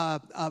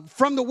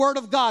the Word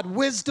of God,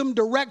 wisdom,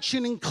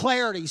 direction, and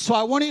clarity. So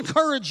I want to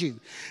encourage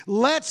you,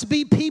 let's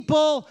be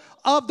people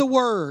of the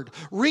Word.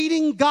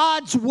 Reading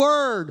God's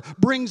Word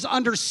brings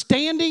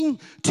understanding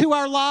to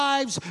our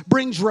lives,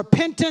 brings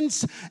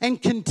repentance, and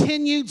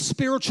continued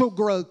spiritual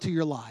growth to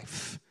your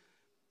life.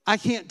 I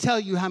can't tell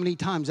you how many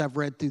times I've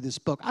read through this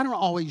book. I don't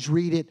always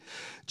read it,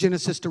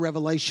 Genesis to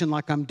Revelation,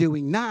 like I'm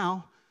doing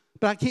now.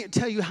 But I can't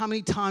tell you how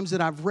many times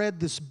that I've read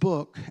this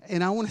book,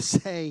 and I want to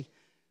say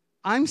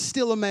I'm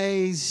still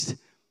amazed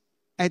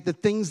at the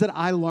things that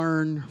I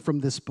learned from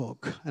this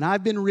book. And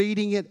I've been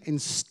reading it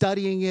and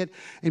studying it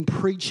and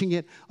preaching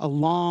it a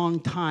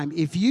long time.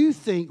 If you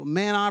think,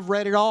 man, I've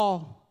read it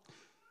all,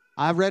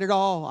 I've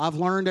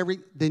learned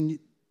then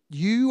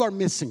you are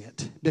missing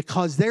it,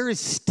 because there are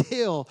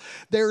still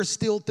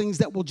things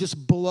that will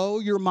just blow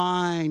your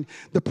mind,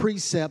 the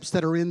precepts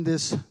that are in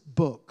this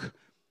book.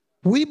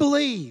 We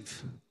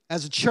believe,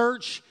 as a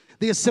church,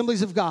 the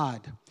Assemblies of God,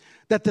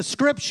 that the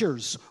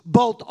scriptures,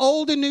 both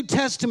Old and New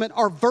Testament,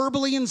 are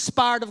verbally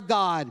inspired of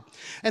God.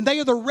 And they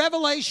are the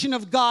revelation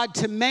of God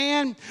to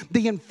man,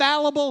 the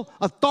infallible,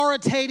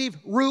 authoritative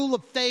rule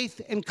of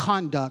faith and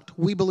conduct.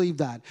 We believe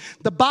that.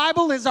 The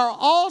Bible is our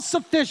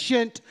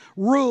all-sufficient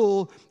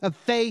rule of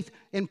faith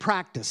and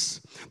practice.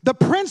 The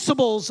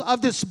principles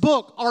of this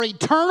book are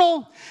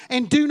eternal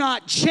and do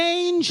not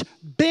change,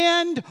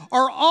 bend,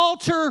 or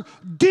alter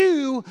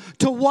due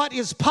to what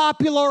is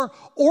popular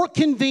or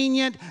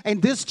convenient.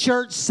 And this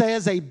church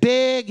says a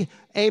big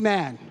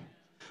amen.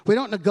 We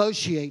don't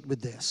negotiate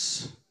with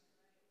this.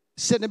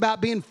 Sitting about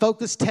being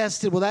focus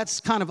tested, well, that's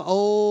kind of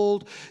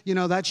old.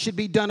 That should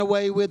be done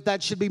away with.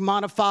 That should be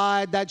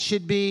modified. That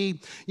should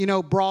be,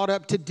 brought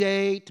up to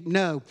date.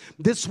 No,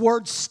 this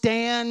word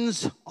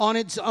stands on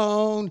its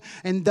own.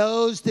 And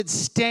those that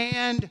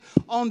stand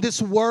on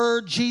this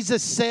word,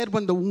 Jesus said,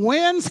 when the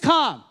winds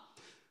come,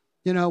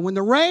 when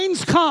the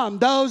rains come,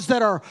 those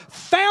that are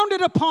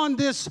founded upon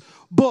this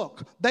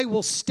book, they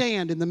will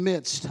stand in the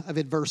midst of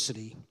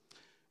adversity.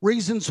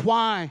 Reasons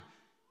why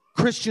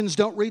Christians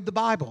don't read the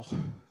Bible,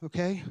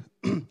 okay?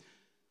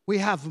 We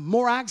have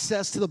more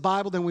access to the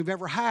Bible than we've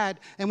ever had,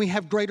 and we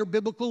have greater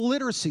biblical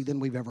literacy than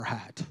we've ever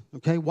had,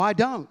 okay? Why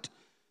don't?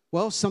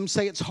 Well, some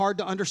say it's hard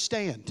to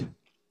understand.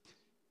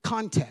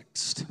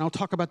 Context. And I'll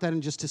talk about that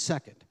in just a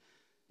second.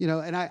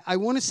 And I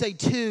want to say,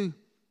 too,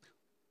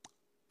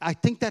 I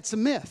think that's a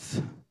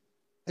myth.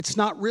 It's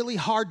not really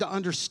hard to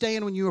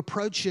understand when you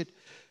approach it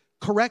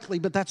correctly,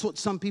 but that's what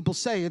some people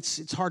say.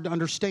 It's hard to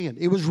understand.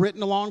 It was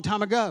written a long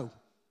time ago.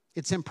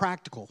 It's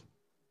impractical.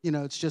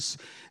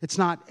 It's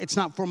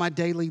not for my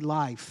daily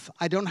life.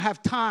 I don't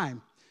have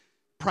time.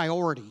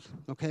 Priority,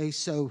 okay?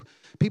 So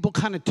people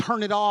kind of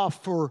turn it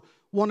off for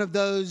one of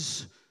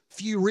those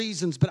few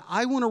reasons. But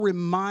I want to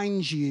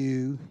remind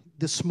you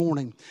this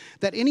morning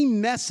that any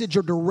message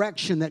or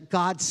direction that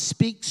God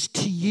speaks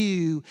to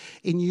you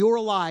in your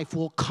life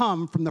will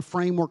come from the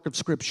framework of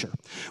Scripture.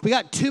 We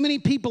got too many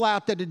people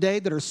out there today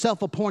that are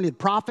self-appointed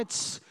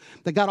prophets.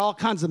 They got all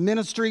kinds of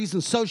ministries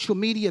and social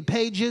media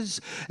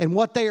pages, and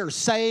what they are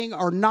saying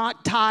are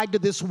not tied to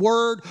this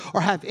word or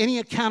have any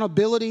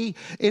accountability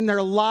in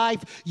their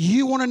life.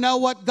 You want to know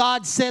what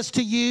God says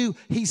to you?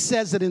 He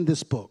says it in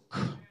this book.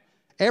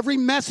 Every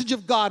message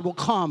of God will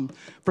come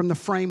from the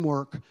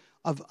framework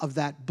of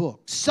that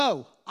book.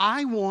 So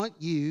I want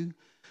you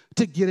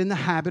to get in the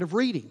habit of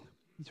reading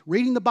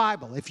the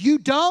Bible. If you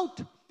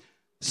don't,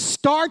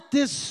 start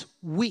this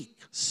week.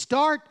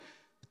 Start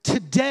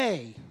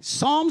today.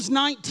 Psalms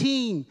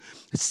 19,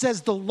 it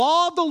says, the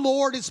law of the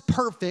Lord is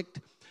perfect,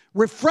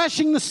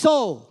 refreshing the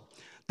soul.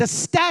 The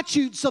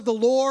statutes of the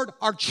Lord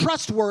are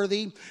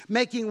trustworthy,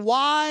 making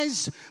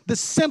wise the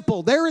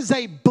simple. There is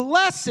a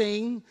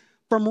blessing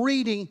from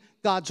reading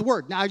God's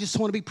word. Now, I just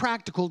want to be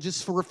practical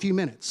just for a few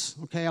minutes,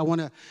 okay? I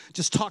want to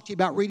just talk to you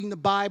about reading the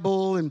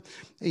Bible and,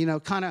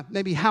 kind of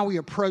maybe how we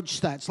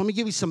approach that. So let me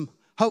give you some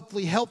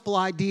hopefully helpful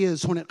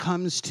ideas when it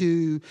comes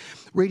to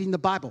reading the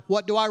Bible.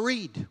 What do I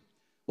read?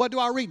 What do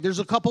I read? There's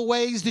a couple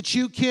ways that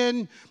you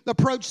can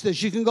approach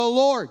this. You can go,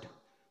 Lord,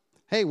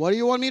 hey, what do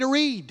you want me to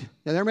read?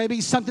 Now, there may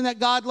be something that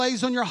God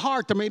lays on your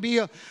heart. There may be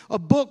a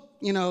book,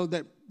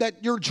 that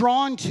you're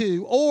drawn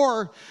to.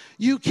 Or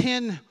you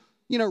can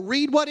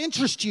read what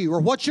interests you or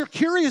what you're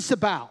curious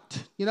about.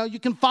 You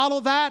can follow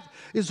that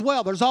as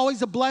well. There's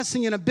always a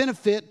blessing and a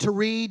benefit to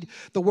read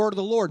the word of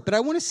the Lord. But I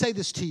want to say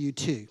this to you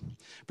too.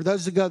 For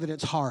those that go that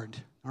it's hard,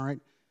 all right?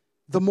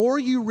 The more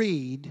you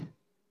read,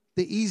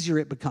 the easier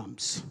it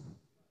becomes,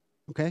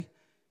 okay?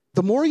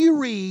 The more you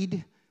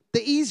read,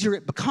 the easier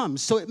it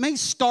becomes. So it may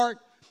start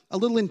a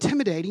little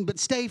intimidating, but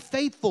stay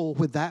faithful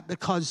with that,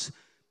 because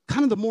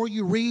kind of the more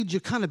you read, you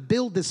kind of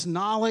build this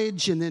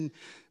knowledge, and then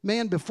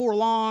man, before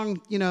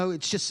long,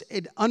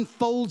 it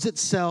unfolds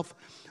itself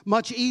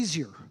much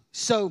easier.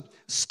 So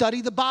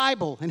study the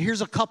Bible, and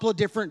here's a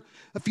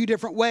few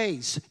different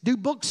ways. Do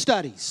book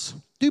studies.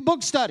 Do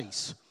book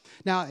studies.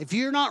 Now, if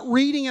you're not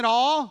reading at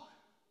all,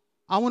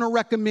 I want to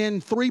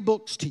recommend 3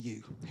 books to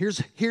you.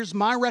 Here's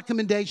my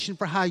recommendation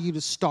for how you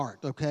to start,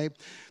 okay?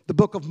 The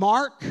book of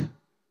Mark,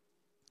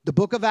 the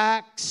book of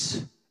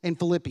Acts, and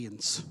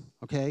Philippians,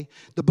 okay?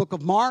 The book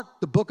of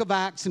Mark, the book of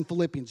Acts, and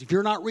Philippians. If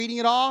you're not reading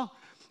at all,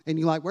 and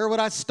you're like, where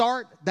would I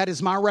start? That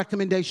is my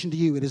recommendation to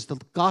you. It is the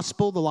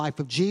gospel, the life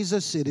of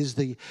Jesus. It is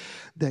the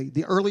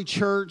early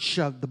church,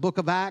 the book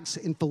of Acts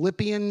in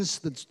Philippians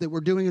that we're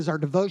doing as our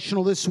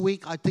devotional this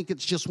week. I think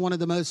it's just one of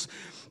the most,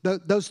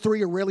 those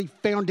 3 are really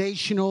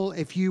foundational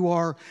if you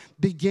are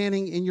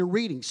beginning in your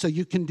reading. So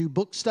you can do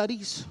book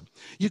studies.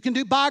 You can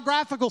do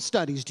biographical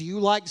studies. Do you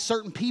like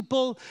certain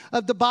people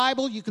of the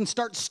Bible? You can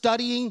start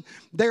studying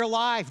their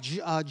life.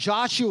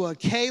 Joshua,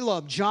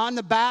 Caleb, John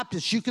the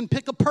Baptist. You can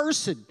pick a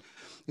person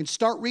and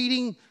start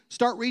reading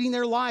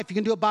their life. You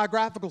can do a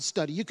biographical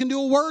study. You can do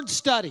a word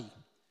study.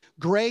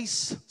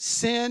 Grace,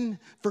 sin,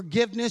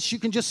 forgiveness. You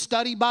can just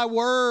study by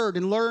word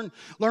and learn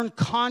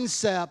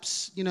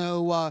concepts,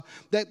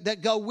 that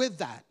go with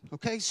that.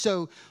 Okay,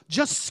 so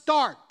just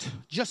start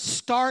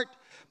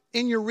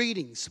in your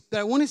readings.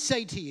 But I want to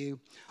say to you,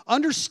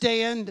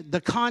 understand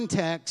the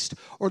context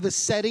or the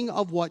setting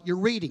of what you're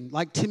reading.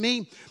 Like, to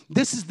me,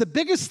 this is the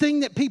biggest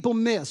thing that people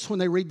miss when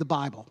they read the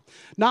Bible.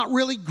 Not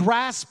really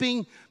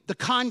grasping the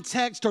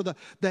context or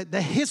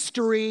the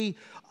history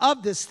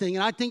of this thing.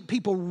 And I think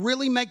people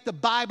really make the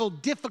Bible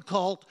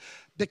difficult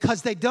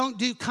because they don't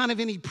do kind of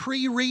any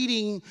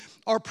pre-reading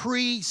or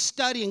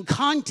pre-studying.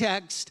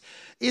 Context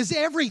is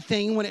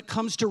everything when it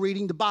comes to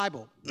reading the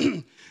Bible.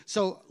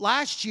 So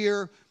last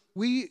year,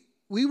 we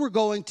were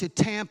going to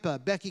Tampa.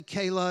 Becky,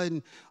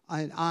 Kayla,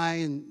 and I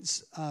and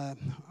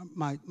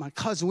my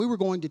cousin, we were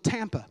going to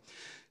Tampa.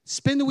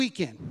 Spend the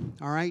weekend,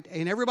 all right?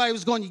 And everybody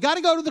was going, you got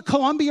to go to the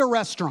Columbia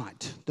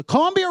restaurant. The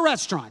Columbia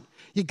restaurant.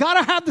 You got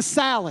to have the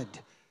salad.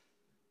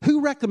 Who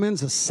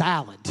recommends a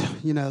salad?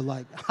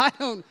 I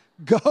don't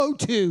go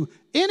to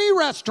any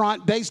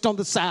restaurant based on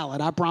the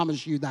salad. I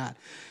promise you that.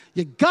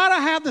 You got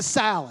to have the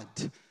salad.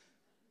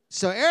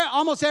 So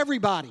almost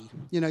everybody,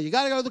 you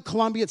got to go to the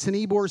Columbia. It's an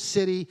Ybor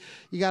city.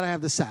 You got to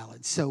have the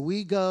salad. So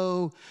we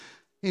go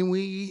and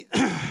we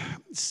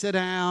sit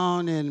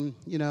down and,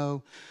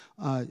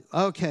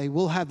 okay,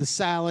 we'll have the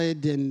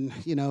salad and,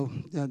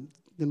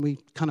 then we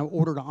kind of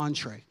ordered an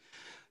entree.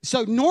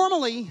 So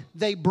normally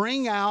they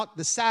bring out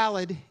the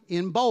salad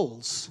in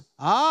bowls.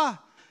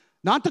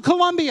 Not the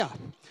Columbia.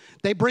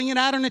 They bring it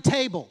out on a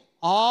table.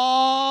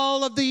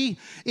 All of the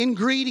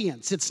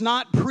ingredients. It's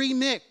not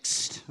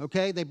pre-mixed,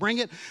 okay? They bring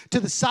it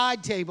to the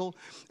side table.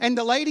 And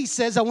the lady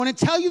says, I want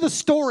to tell you the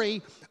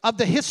story of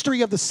the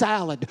history of the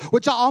salad,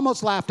 which I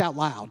almost laughed out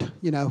loud,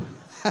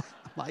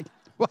 Like,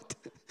 what?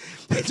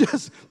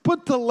 Just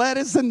put the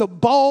lettuce in the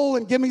bowl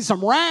and give me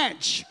some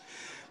ranch,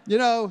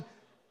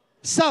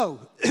 So,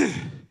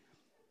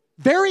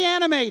 very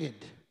animated.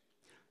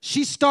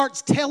 She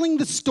starts telling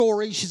the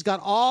story. She's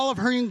got all of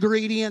her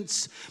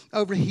ingredients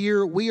over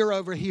here. We are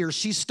over here.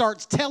 She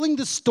starts telling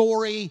the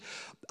story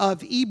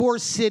of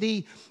Ybor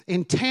City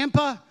in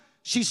Tampa.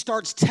 She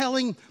starts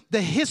telling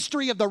the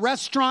history of the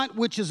restaurant,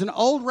 which is an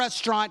old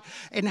restaurant,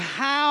 and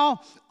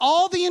how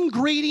all the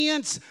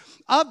ingredients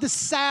of the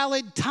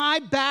salad tie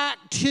back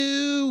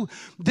to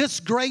this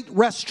great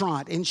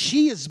restaurant. And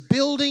she is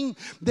building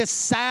this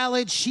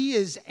salad. She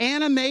is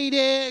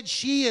animated.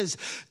 She is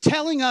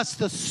telling us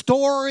the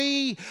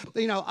story,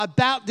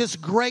 about this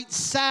great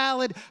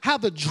salad, how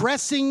the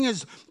dressing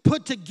is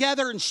put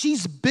together, and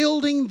she's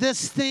building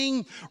this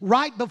thing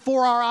right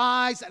before our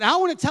eyes. And I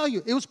want to tell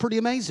you, it was pretty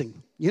amazing.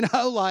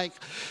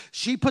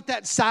 She put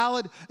that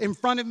salad in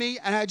front of me,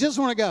 and I just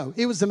want to go.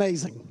 It was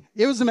amazing.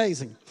 It was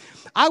amazing.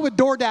 I would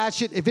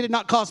DoorDash it if it did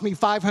not cost me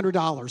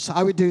 $500.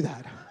 I would do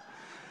that.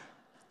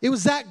 It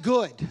was that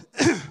good.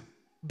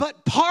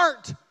 But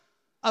part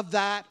of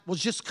that was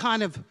just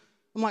kind of,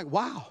 I'm like,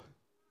 wow,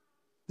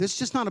 this is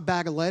just not a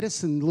bag of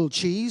lettuce and a little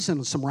cheese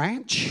and some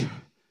ranch.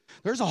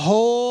 There's a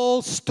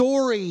whole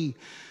story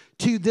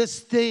to this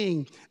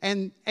thing.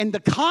 And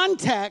the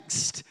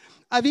context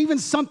of even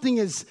something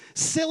as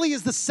silly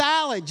as the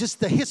salad, just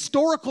the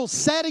historical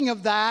setting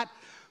of that,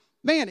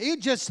 man,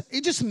 it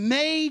just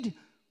made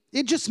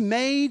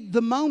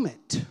the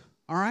moment,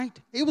 all right?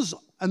 It was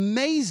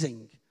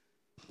amazing.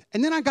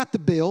 And then I got the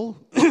bill,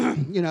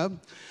 and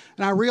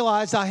I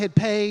realized I had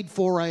paid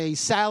for a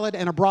salad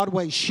and a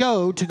Broadway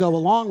show to go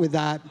along with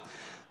that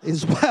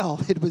as well.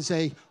 It was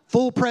a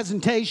full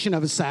presentation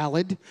of a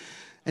salad,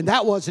 and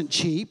that wasn't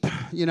cheap,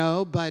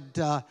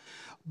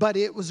 but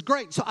it was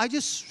great. So I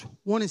just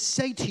want to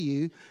say to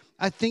you,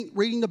 I think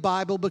reading the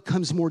Bible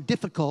becomes more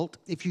difficult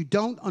if you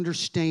don't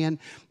understand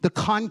the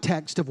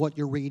context of what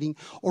you're reading,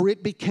 or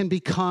it can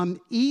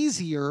become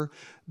easier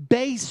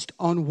based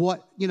on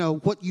what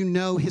you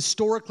know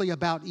historically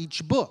about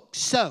each book.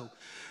 So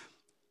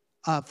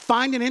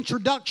find an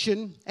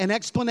introduction, an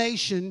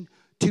explanation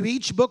to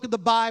each book of the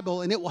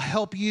Bible, and it will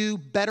help you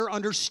better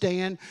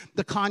understand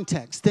the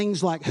context.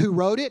 Things like who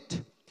wrote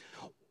it,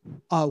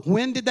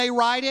 When did they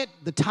write it?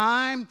 The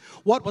time,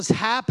 what was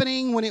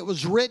happening when it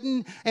was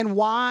written, and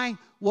why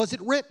was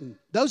it written?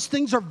 Those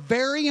things are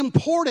very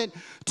important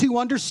to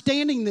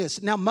understanding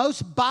this. Now,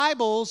 most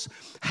Bibles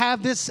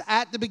have this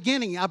at the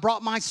beginning. I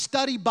brought my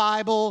study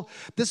Bible.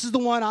 This is the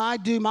one I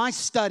do my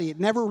study. It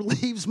never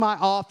leaves my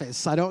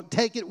office. I don't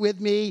take it with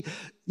me,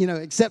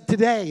 except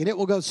today, and it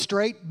will go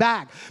straight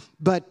back.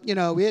 But,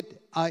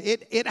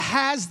 it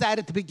has that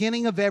at the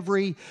beginning of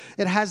every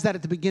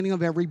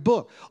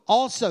book.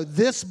 Also,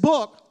 this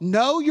book,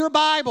 Know Your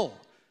Bible.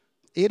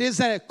 It is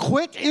a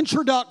quick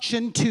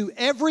introduction to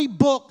every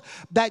book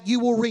that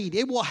you will read.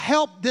 It will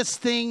help this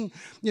thing,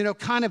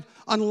 kind of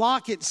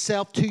unlock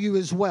itself to you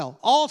as well.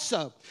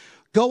 Also,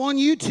 go on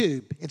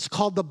YouTube. It's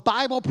called The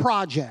Bible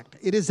Project.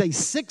 It is a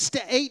 6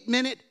 to 8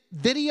 minute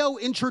video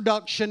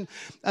introduction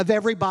of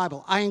every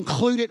Bible. I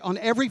include it on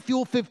every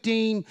Fuel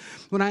 15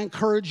 when I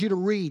encourage you to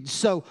read.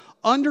 So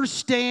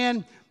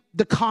understand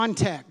the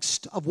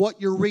context of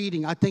what you're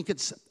reading. I think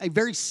it's a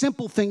very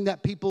simple thing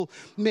that people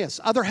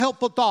miss. Other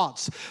helpful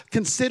thoughts.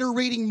 Consider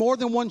reading more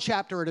than one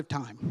chapter at a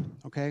time,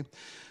 okay?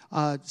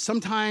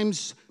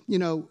 Sometimes,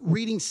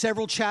 reading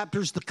several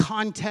chapters, the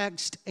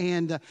context,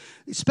 and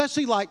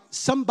especially like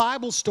some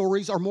Bible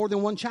stories are more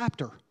than one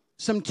chapter.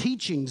 Some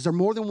teachings are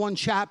more than one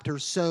chapter.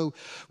 So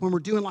when we're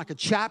doing like a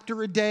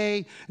chapter a day,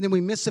 and then we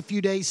miss a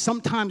few days,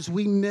 sometimes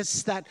we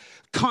miss that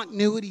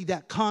continuity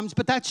that comes.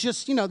 But that's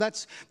just,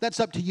 that's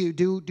up to you.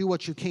 Do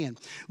what you can.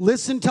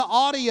 Listen to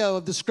audio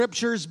of the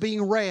scriptures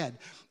being read.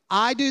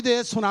 I do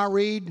this when I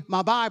read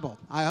my Bible.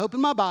 I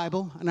open my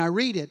Bible and I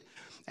read it.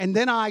 And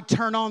then I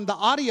turn on the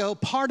audio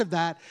part of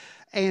that,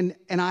 and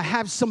I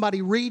have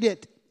somebody read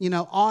it,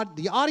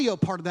 the audio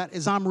part of that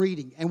as I'm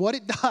reading. And what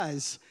it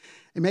does,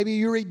 and maybe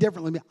you read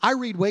differently, I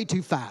read way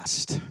too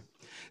fast.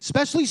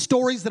 Especially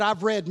stories that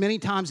I've read many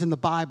times in the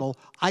Bible,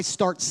 I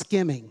start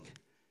skimming.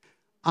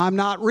 I'm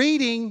not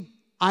reading,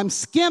 I'm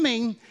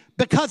skimming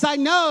because I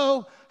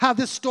know how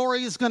this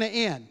story is going to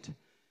end.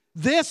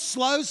 This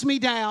slows me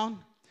down,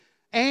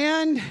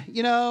 and,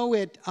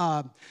 it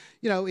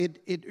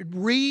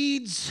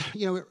reads,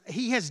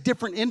 he has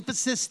different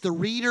emphasis, the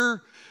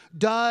reader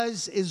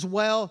does as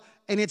well.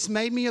 And it's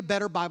made me a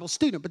better Bible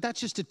student. But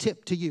that's just a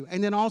tip to you.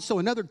 And then also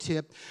another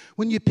tip,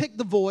 when you pick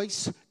the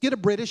voice, get a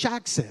British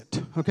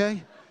accent,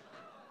 okay?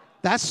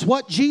 That's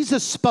what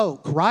Jesus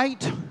spoke,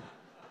 right?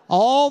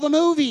 All the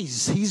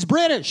movies, he's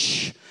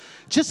British.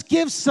 Just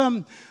give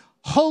some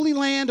Holy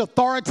Land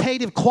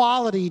authoritative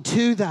quality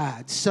to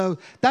that. So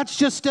that's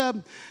just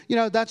a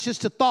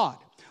thought.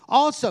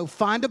 Also,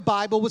 find a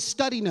Bible with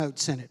study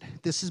notes in it.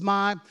 It's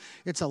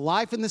a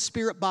Life in the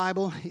Spirit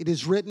Bible. It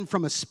is written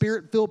from a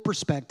Spirit-filled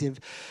perspective,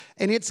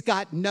 and it's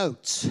got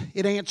notes.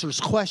 It answers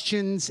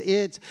questions.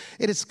 It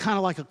is kind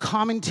of like a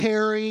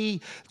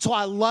commentary. So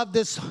I love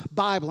this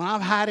Bible, and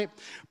I've had it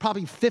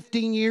probably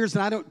 15 years,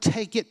 and I don't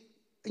take it,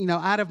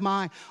 out of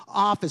my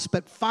office.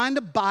 But find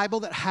a Bible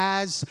that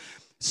has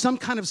some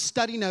kind of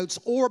study notes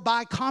or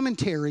by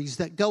commentaries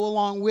that go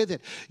along with it.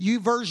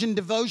 YouVersion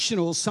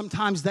devotionals,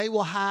 sometimes they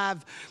will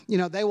have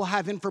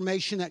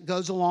information that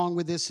goes along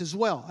with this as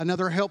well.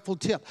 Another helpful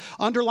tip,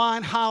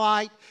 underline,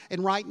 highlight,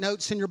 and write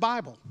notes in your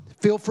Bible.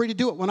 Feel free to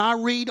do it. When I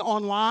read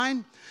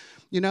online,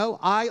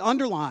 I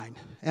underline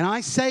and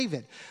I save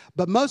it.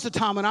 But most of the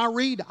time when I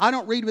read, I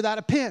don't read without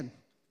a pen.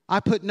 I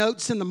put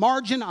notes in the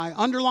margin. I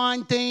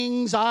underline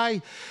things.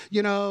 And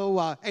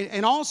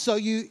also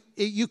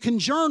you can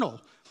journal.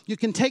 You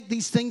can take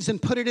these things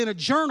and put it in a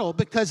journal,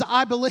 because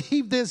I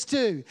believe this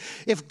too.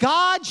 If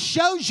God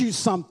shows you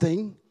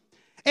something,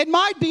 it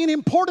might be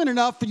important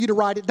enough for you to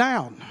write it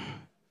down.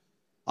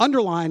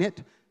 Underline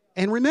it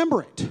and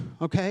remember it,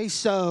 okay?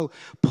 So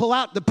pull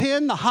out the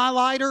pen, the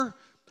highlighter,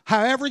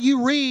 however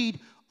you read,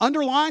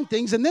 underline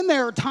things. And then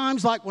there are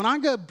times like when I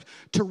go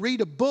to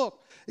read a book,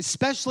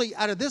 especially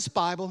out of this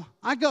Bible,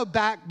 I go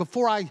back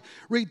before I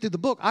read through the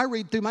book. I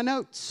read through my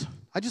notes.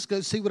 I just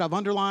go see what I've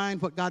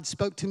underlined, what God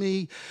spoke to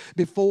me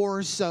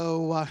before.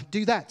 So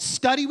do that.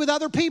 Study with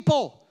other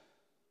people.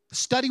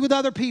 Study with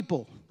other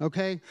people,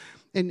 okay?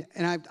 And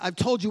I've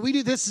told you, we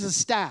do this as a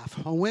staff.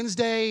 On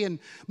Wednesday and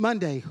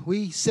Monday,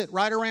 we sit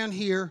right around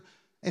here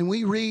and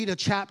we read a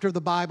chapter of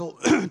the Bible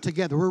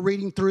together. We're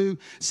reading through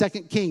 2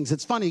 Kings.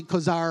 It's funny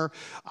because our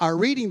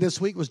reading this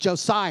week was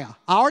Josiah.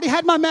 I already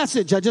had my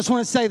message. I just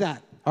want to say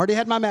that. I already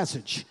had my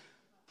message.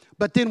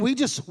 But then we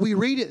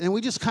read it and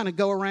we just kind of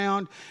go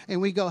around and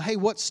we go, hey,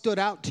 what stood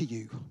out to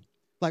you?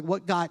 Like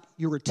what got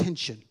your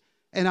attention?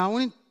 And I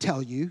want to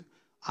tell you,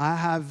 I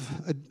have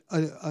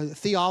a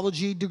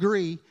theology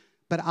degree,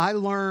 but I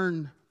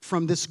learn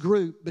from this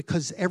group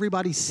because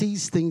everybody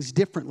sees things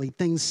differently.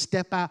 Things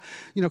step out,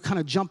 kind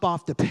of jump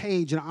off the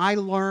page. And I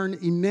learn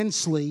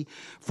immensely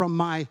from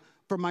my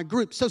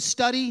group. So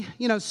study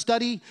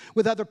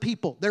with other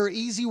people. There are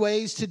easy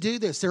ways to do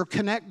this. There are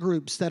connect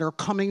groups that are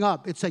coming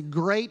up. It's a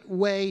great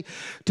way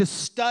to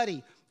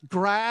study.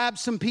 Grab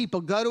some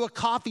people, go to a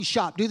coffee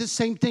shop, do the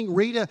same thing,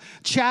 read a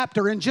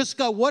chapter, and just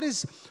go,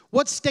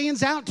 what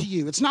stands out to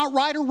you? It's not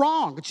right or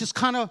wrong. It's just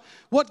kind of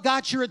what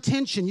got your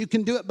attention. You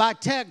can do it by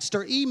text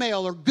or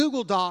email or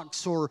Google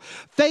Docs or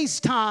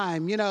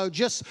FaceTime.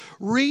 Just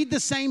read the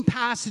same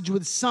passage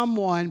with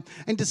someone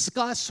and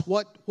discuss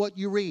what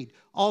you read.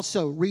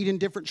 Also, read in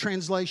different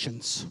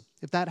translations,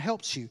 if that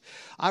helps you.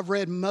 I've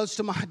read most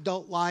of my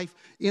adult life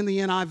in the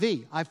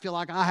NIV. I feel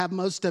like I have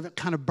most of it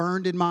kind of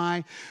burned in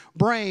my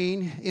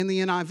brain in the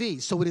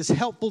NIV. So it is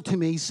helpful to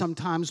me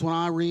sometimes when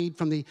I read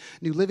from the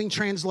New Living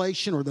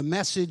Translation or the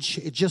Message.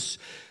 It just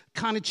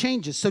kind of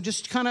changes. So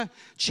just kind of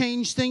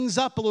change things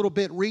up a little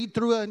bit. Read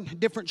through a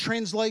different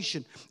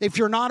translation. If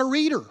you're not a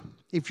reader,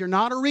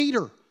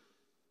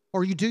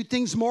 or you do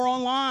things more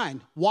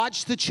online,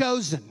 watch The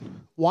Chosen.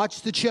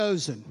 Watch The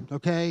Chosen,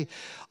 okay?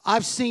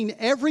 I've seen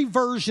every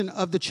version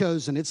of The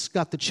Chosen. It's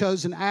got the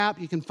Chosen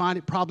app. You can find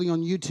it probably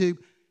on YouTube.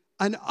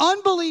 An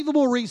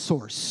unbelievable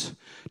resource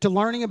to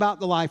learning about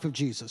the life of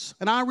Jesus.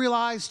 And I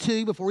realize,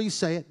 too, before you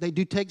say it, they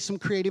do take some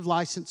creative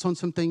license on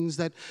some things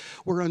that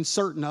we're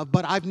uncertain of.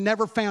 But I've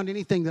never found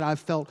anything that I've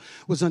felt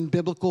was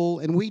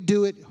unbiblical. And we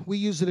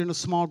use it in a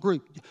small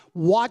group.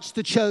 Watch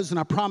The Chosen.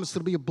 I promise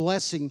it'll be a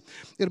blessing.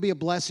 It'll be a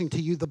blessing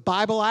to you. The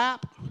Bible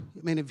app,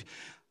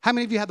 how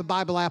many of you have the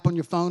Bible app on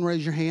your phone?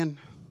 Raise your hand.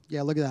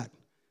 Yeah, look at that.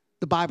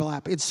 The Bible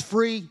app. It's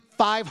free.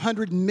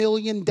 500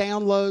 million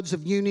downloads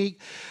of unique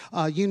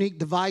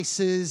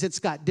devices. It's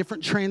got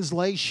different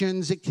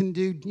translations. It can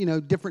do,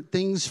 different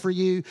things for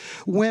you.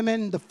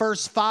 Women, the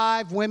first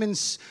 5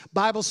 women's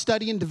Bible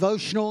study and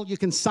devotional. You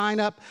can sign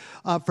up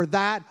for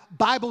that.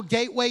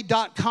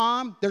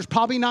 BibleGateway.com. There's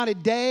probably not a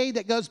day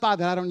that goes by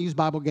that I don't use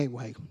Bible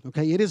Gateway.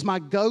 Okay, it is my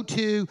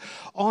go-to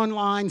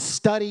online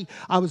study.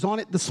 I was on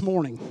it this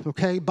morning.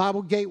 Okay,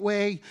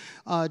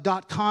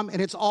 BibleGateway.com,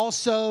 and it's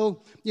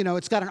also,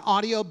 it's got an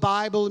audio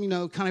Bible.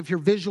 Kind of if you're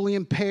visually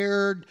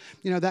impaired,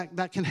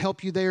 that can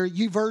help you there.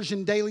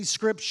 YouVersion Daily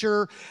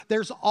Scripture.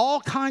 There's all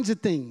kinds of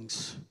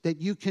things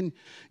that you can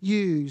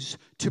use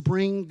to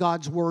bring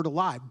God's Word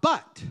alive.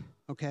 But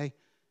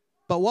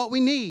what we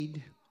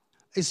need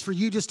is for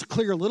you just to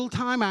clear a little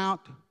time out,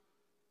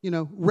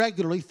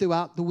 regularly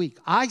throughout the week.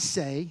 I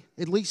say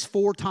at least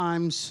 4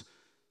 times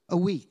a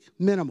week,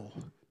 minimal.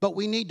 But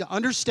we need to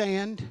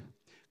understand,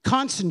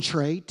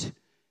 concentrate,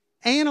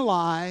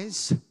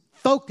 analyze,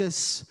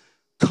 focus,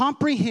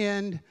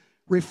 comprehend,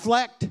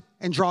 reflect,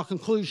 and draw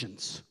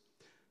conclusions.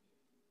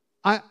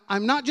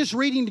 I'm not just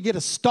reading to get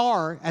a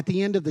star at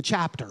the end of the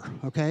chapter,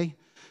 okay?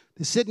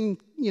 This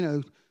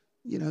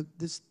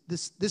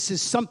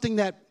is something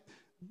that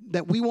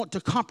we want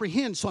to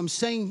comprehend. So I'm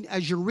saying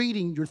as you're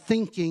reading, you're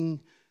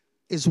thinking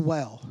as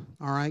well,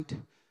 all right?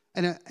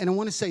 And I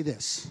want to say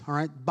this, all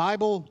right?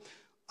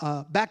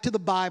 Back to the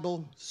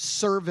Bible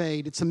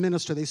surveyed, it's a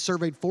minister, they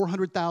surveyed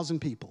 400,000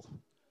 people.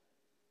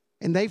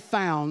 And they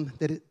found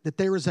that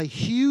there is a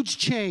huge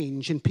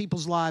change in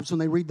people's lives when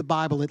they read the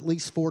Bible at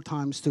least 4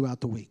 times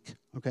throughout the week,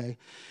 okay?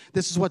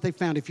 This is what they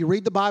found. If you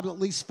read the Bible at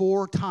least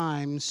 4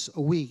 times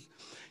a week,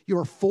 you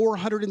are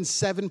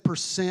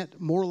 407%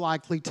 more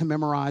likely to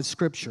memorize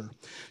Scripture,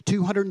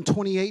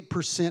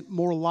 228%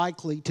 more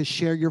likely to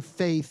share your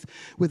faith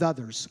with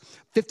others,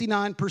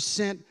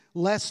 59%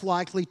 less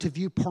likely to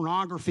view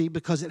pornography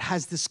because it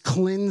has this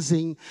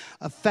cleansing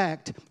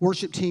effect.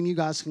 Worship team, you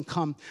guys can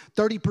come.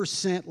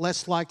 30%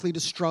 less likely to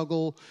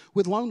struggle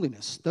with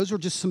loneliness. Those are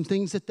just some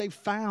things that they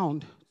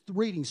found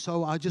reading.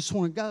 So I just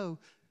want to go,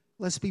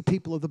 let's be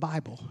people of the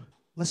Bible.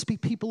 Let's be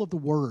people of the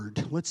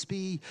Word. Let's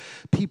be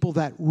people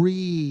that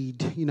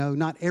read.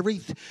 Not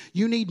everything.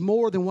 You need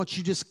more than what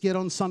you just get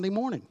on Sunday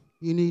morning.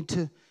 You need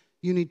to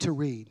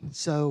read.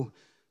 So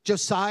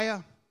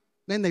Josiah,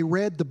 man, they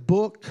read the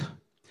book.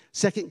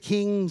 2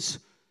 Kings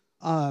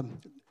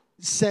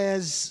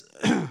says,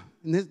 and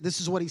this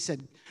is what he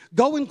said,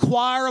 "Go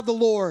inquire of the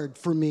Lord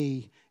for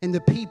me and the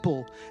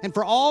people, and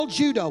for all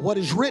Judah, what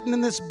is written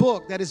in this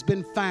book that has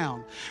been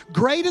found.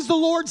 Great is the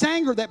Lord's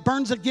anger that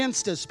burns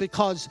against us,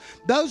 because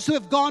those who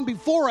have gone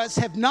before us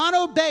have not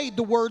obeyed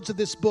the words of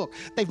this book.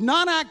 They've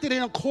not acted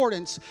in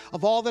accordance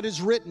of all that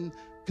is written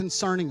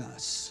concerning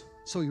us."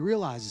 So he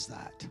realizes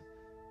that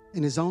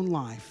in his own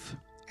life.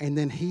 And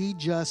then he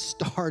just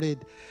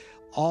started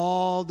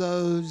all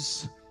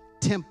those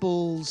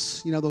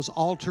temples, those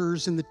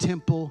altars in the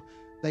temple,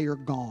 they are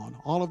gone.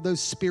 All of those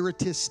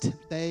spiritists,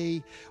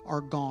 they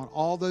are gone.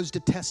 All those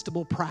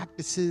detestable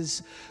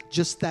practices,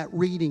 just that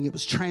reading, it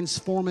was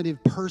transformative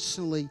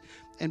personally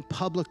and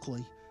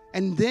publicly.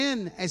 And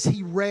then as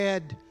he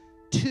read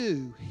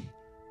too,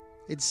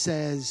 it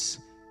says,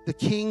 the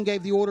king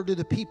gave the order to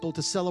the people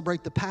to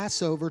celebrate the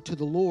Passover to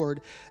the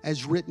Lord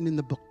as written in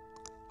the book,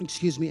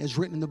 as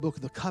written in the book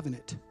of the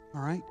covenant,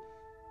 all right?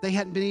 They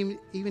hadn't been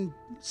even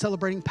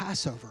celebrating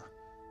Passover.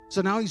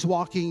 So now he's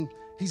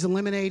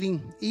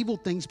eliminating evil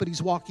things, but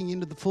he's walking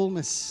into the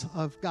fullness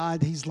of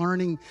God. He's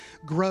learning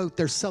growth.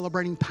 They're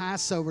celebrating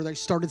Passover. They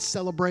started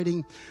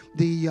celebrating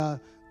the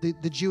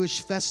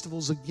Jewish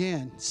festivals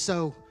again.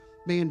 So,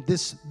 man,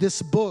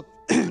 this book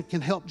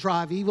can help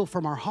drive evil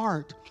from our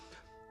heart.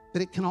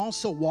 but it can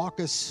also walk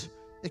us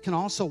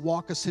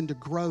into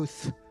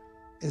growth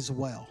as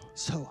well.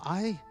 So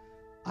I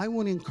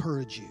want to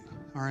encourage you,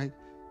 all right?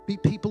 Be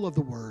people of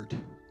the word.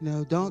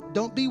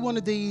 Don't be one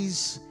of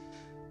these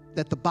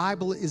that the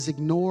Bible is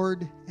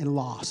ignored and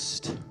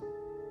lost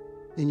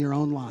in your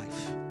own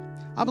life.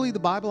 I believe the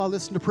Bible. I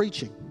listen to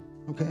preaching,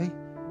 okay?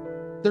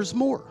 There's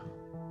more.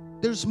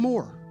 There's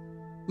more.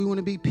 We want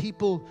to be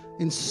people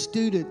and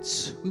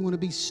students. We want to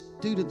be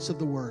students of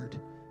the word.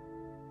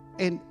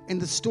 And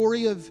the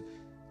story of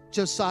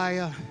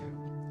Josiah,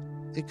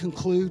 it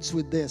concludes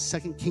with this,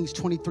 2 Kings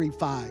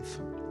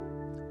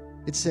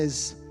 23:5. It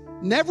says,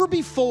 never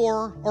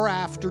before or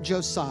after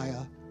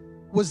Josiah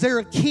was there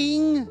a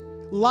king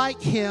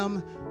like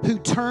him who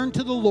turned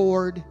to the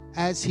Lord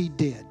as he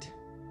did.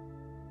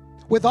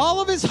 With all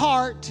of his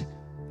heart,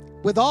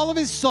 with all of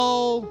his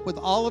soul, with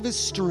all of his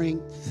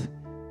strength,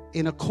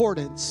 in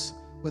accordance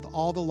with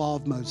all the law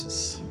of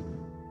Moses.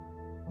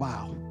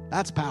 Wow,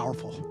 that's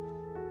powerful.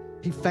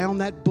 He found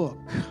that book,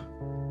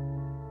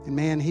 and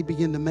man, he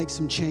began to make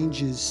some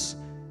changes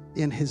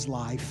in his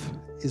life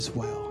as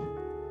well.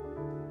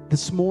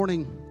 This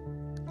morning,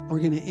 we're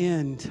going to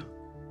end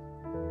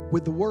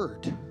with the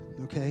word,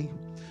 okay?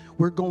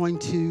 We're going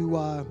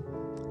to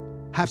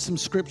have some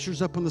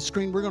scriptures up on the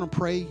screen. We're going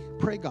to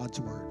pray God's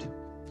word.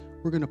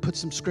 We're going to put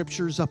some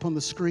scriptures up on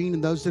the screen,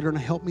 and those that are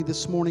going to help me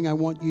this morning, I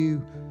want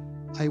you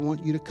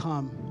to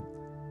come.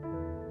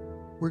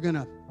 We're going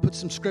to put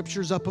some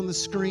scriptures up on the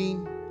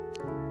screen,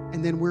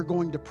 and then we're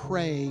going to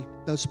pray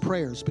those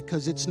prayers,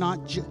 because it's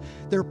not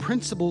there are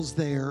principles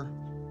there,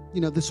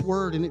 this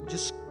word, and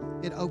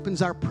it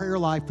opens our prayer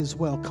life as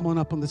well. Come on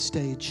up on the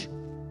stage.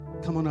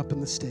 Come on up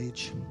on the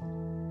stage.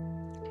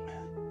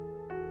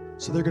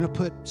 So they're going to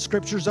put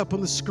scriptures up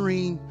on the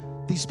screen.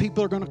 These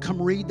people are going to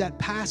come read that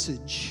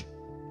passage,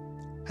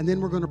 and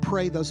then we're going to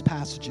pray those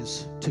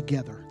passages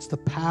together. It's the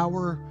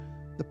power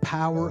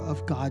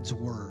of God's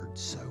word.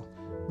 So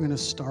we're going to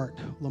start.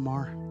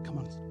 Lamar, come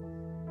on.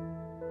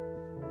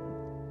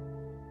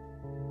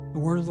 The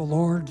word of the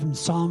Lord from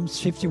Psalms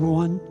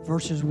 51,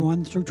 verses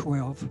 1 through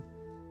 12.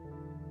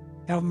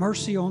 Have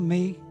mercy on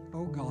me,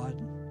 O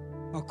God,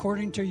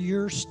 according to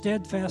your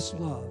steadfast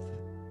love.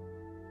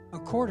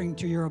 According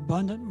to your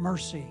abundant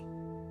mercy,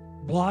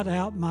 blot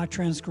out my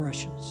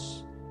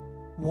transgressions.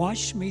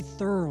 Wash me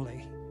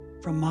thoroughly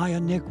from my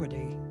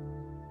iniquity,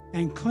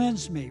 and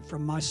cleanse me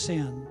from my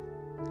sin.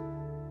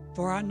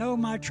 For I know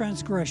my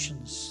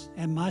transgressions,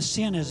 and my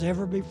sin is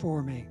ever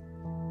before me.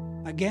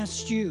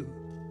 Against you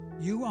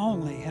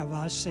only have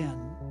I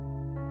sinned,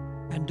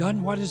 and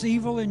done what is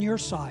evil in your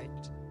sight,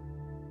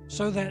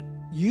 so that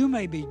you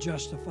may be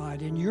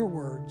justified in your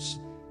words,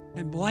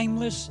 and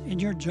blameless in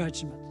your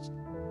judgments.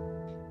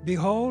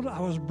 Behold,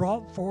 I was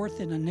brought forth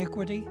in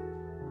iniquity,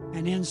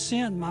 and in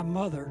sin my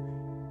mother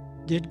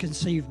did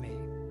conceive me.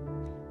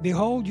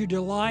 Behold, you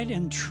delight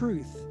in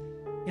truth,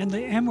 in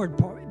the inward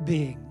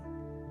being,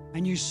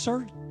 and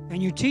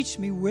you teach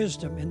me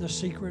wisdom in the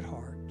secret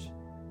heart.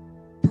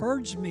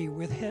 Purge me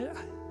with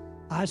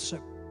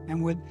hyssop,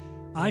 and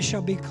I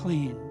shall be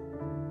clean.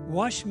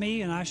 Wash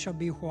me, and I shall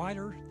be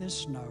whiter than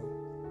snow.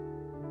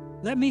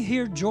 Let me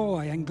hear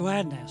joy and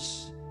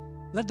gladness.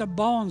 Let the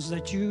bones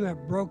that you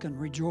have broken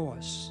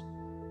rejoice.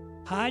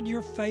 Hide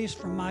your face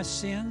from my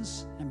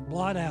sins and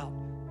blot out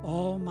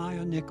all my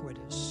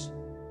iniquities.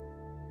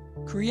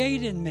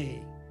 Create in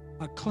me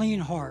a clean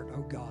heart,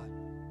 O God,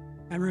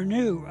 and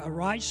renew a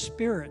right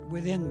spirit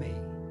within me.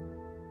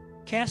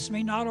 Cast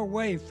me not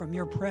away from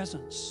your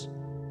presence,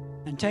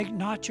 and take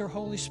not your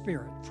Holy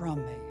Spirit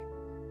from me.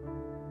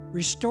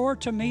 Restore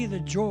to me the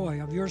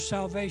joy of your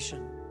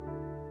salvation,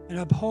 and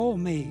uphold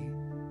me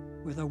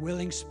with a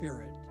willing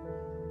spirit.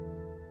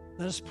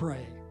 Let us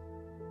pray.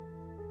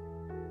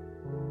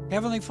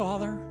 Heavenly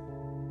Father,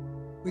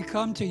 we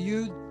come to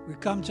you, we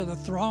come to the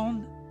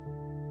throne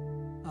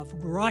of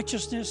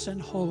righteousness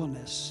and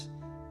holiness,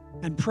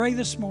 and pray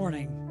this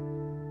morning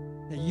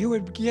that you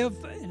would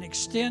give and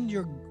extend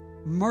your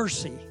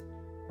mercy.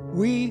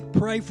 We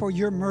pray for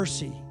your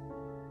mercy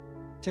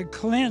to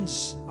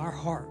cleanse our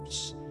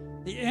hearts,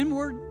 the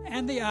inward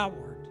and the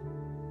outward.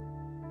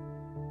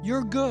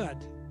 You're good.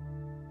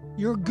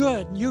 You're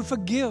good. You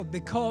forgive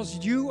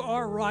because you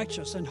are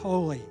righteous and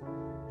holy.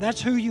 That's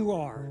who you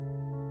are.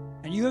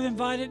 And you have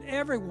invited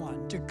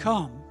everyone to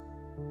come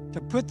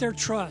to put their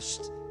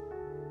trust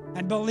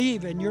and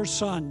believe in your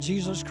Son,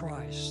 Jesus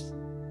Christ.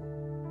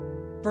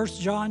 1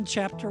 John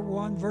chapter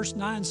 1, verse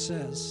 9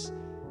 says,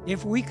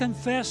 if we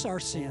confess our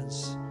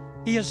sins,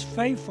 he is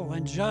faithful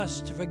and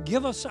just to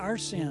forgive us our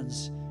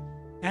sins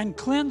and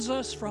cleanse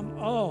us from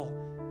all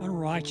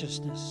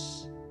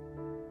unrighteousness.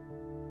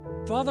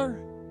 Father,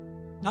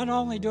 not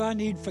only do I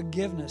need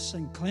forgiveness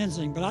and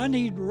cleansing, but I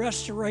need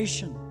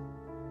restoration.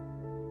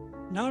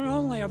 Not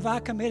only have I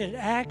committed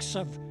acts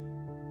of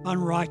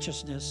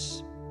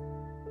unrighteousness,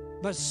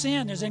 but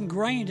sin is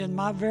ingrained in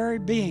my very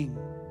being.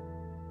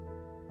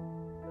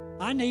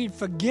 I need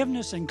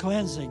forgiveness and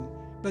cleansing,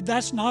 but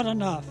that's not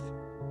enough.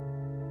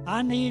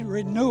 I need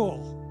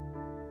renewal.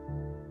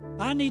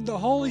 I need the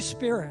Holy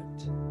Spirit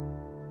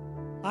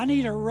I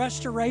need a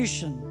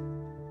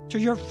restoration to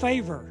your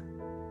favor,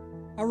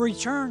 a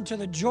return to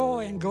the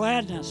joy and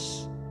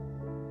gladness.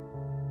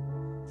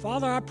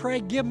 Father, I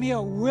pray, give me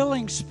a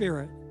willing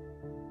spirit,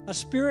 a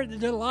spirit that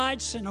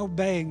delights in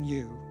obeying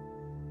you,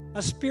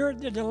 a spirit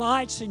that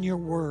delights in your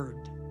word,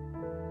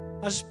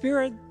 a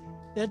spirit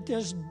that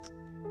is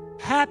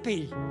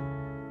happy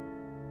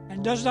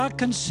and does not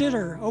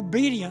consider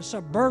obedience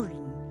a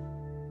burden,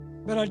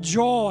 but a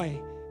joy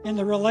in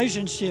the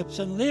relationships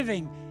and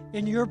living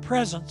in your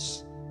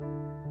presence.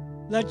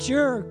 Let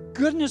your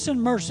goodness and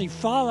mercy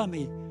follow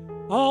me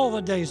all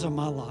the days of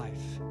my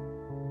life.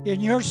 In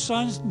your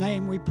Son's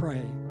name we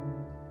pray.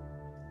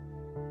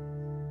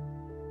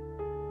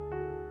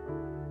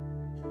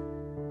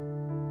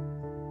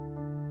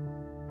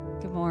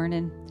 Good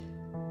morning.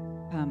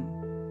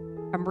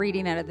 I'm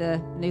reading out of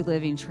the New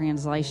Living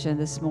Translation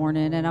this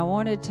morning, and I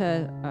wanted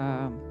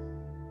to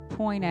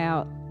point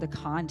out the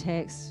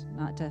context,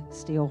 not to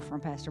steal from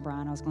Pastor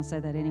Brian. I was going to say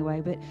that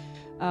anyway, but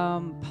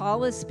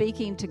Paul is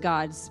speaking to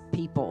God's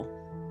people.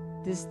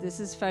 This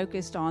is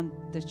focused on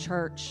the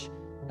church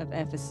of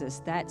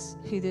Ephesus. That's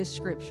who this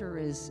scripture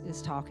is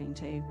talking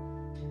to.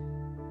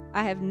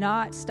 I have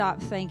not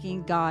stopped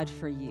thanking God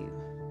for you.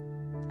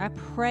 I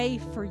pray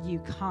for you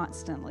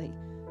constantly,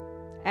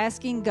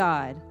 asking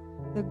God,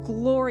 the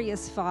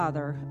glorious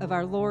Father of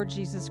our Lord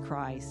Jesus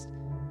Christ,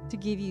 to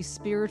give you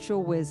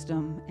spiritual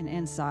wisdom and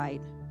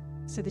insight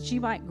so that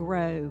you might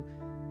grow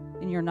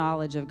in your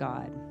knowledge of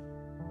God.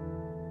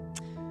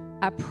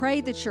 I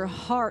pray that your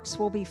hearts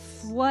will be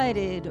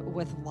flooded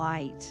with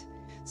light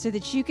so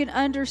that you can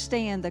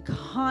understand the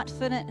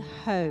confident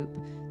hope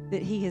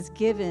that He has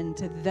given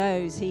to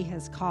those He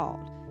has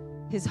called,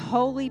 His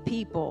holy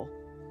people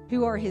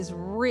who are His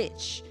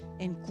rich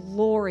and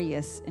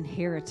glorious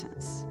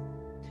inheritance.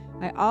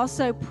 I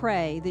also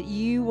pray that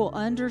you will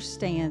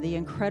understand the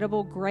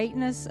incredible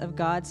greatness of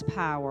God's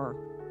power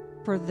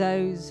for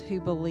those who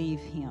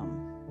believe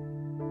Him.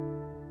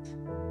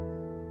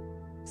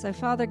 So,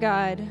 Father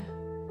God,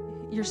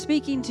 you're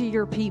speaking to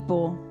your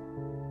people.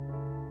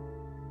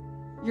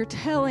 You're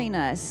telling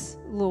us,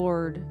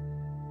 Lord,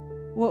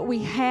 what we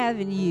have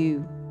in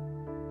you.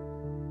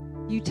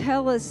 You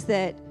tell us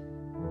that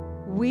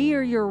we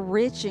are your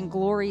rich and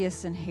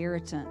glorious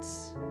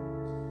inheritance.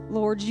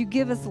 Lord, you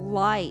give us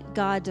light,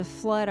 God, to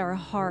flood our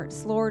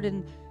hearts. Lord,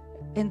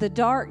 in the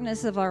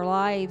darkness of our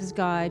lives,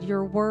 God,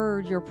 your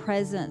word, your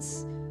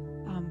presence,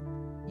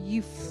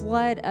 you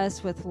flood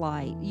us with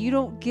light. You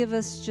don't give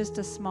us just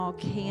a small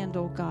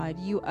candle, God.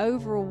 You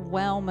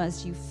overwhelm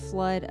us. You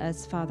flood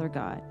us, Father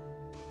God.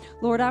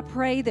 Lord, I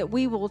pray that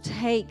we will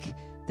take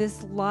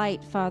this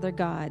light, Father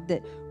God,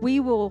 that we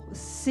will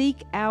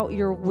seek out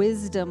your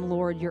wisdom,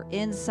 Lord, your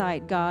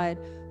insight, God.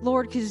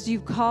 Lord, because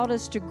you've called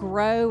us to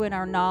grow in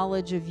our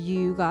knowledge of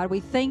you, God. We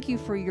thank you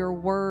for your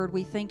word.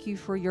 We thank you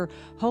for your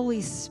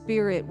Holy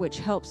Spirit, which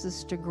helps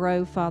us to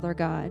grow, Father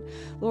God.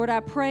 Lord, I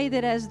pray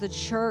that as the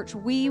church,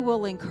 we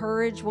will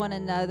encourage one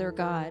another,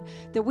 God,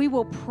 that we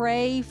will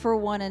pray for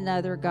one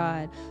another,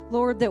 God.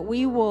 Lord, that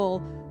we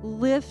will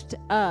lift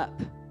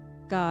up,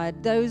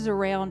 God, those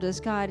around us,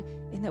 God,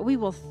 and that we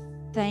will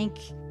thank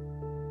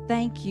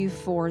you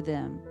for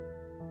them.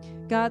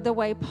 God, the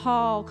way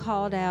Paul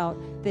called out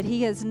that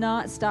he has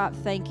not stopped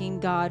thanking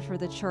God for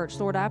the church.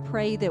 Lord, I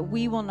pray that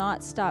we will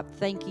not stop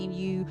thanking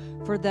you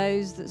for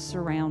those that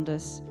surround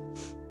us.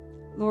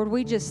 Lord,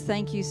 we just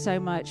thank you so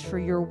much for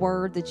your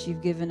word that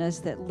you've given us,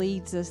 that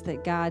leads us,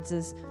 that guides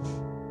us.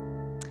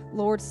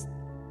 Lord,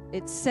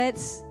 it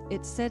sets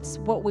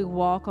what we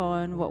walk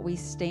on, what we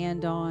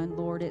stand on.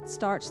 Lord, it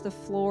starts the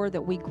floor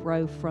that we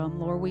grow from.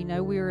 Lord, we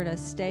know we're in a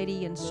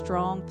steady and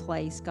strong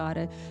place, God,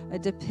 a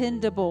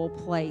dependable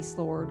place,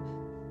 Lord,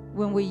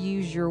 when we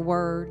use your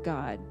word,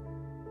 God.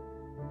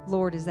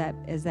 Lord, is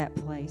that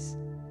place.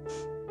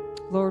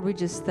 Lord, we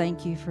just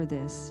thank you for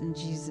this in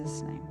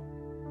Jesus' name.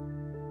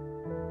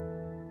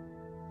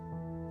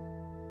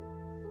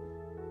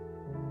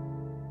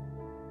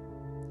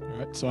 All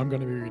right, so I'm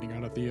going to be reading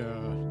out of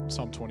the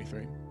Psalm 23.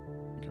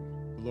 Okay.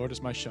 The Lord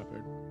is my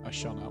shepherd, I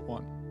shall not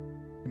want.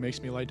 He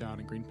makes me lie down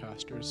in green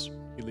pastures.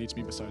 He leads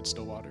me beside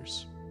still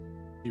waters.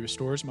 He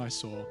restores my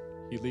soul.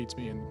 He leads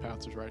me in the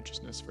paths of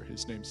righteousness for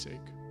his name's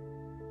sake.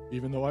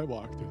 Even though I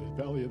walk through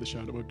the valley of the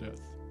shadow of death,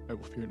 I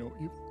will fear no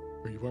evil,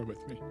 for you are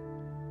with me.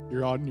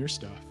 Your rod and your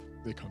staff,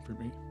 they comfort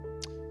me.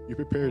 You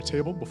prepare a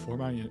table before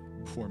me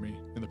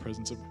in the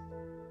presence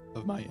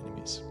of my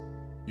enemies.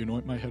 You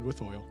anoint my head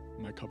with oil,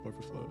 and my cup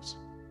overflows.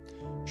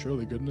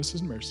 Surely goodness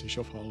and mercy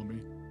shall follow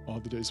me all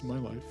the days of my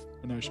life,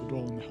 and I shall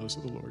dwell in the house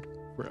of the Lord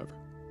forever.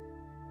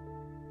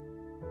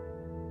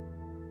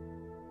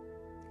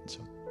 And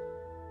so,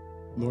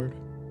 Lord,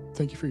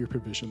 thank you for your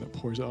provision that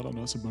pours out on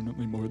us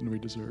abundantly more than we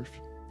deserve.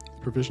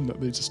 The provision that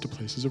leads us to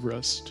places of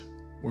rest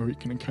where we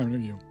can encounter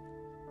you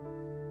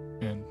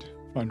and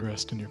find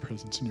rest in your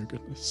presence and your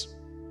goodness.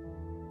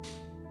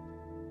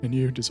 In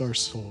you does our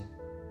soul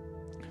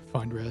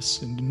find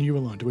rest, and in you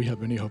alone do we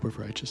have any hope of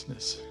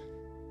righteousness.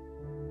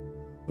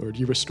 Lord,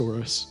 you restore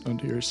us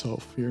unto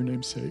yourself for your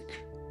name's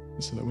sake,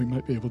 so that we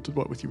might be able to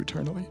dwell with you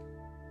eternally.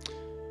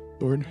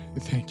 Lord, I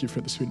thank you for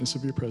the sweetness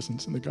of your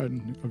presence and the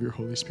guidance of your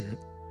Holy Spirit.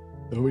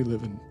 Though we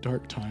live in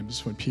dark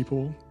times when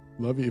people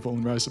love evil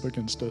and rise up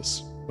against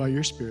us, by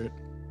your Spirit,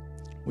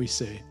 we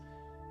say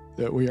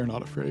that we are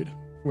not afraid.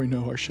 We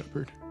know our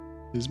shepherd,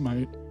 his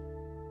might,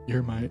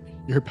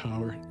 your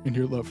power, and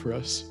your love for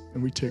us.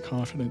 And we take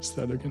confidence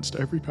that against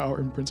every power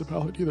and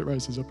principality that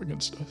rises up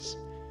against us,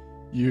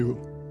 you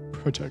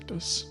protect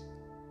us.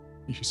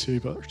 You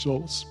save our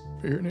souls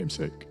for your name's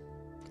sake.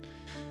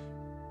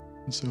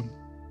 And so,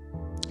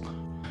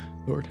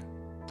 Lord,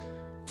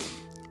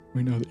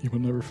 we know that you will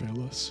never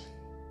fail us.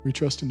 We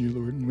trust in you,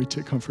 Lord, and we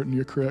take comfort in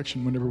your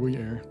correction whenever we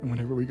err and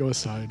whenever we go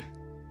aside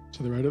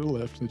to the right or the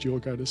left, that you will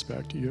guide us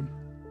back to you.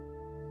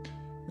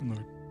 And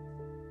Lord,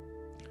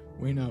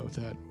 we know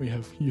that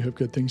you have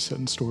good things set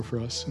in store for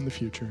us in the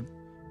future,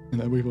 and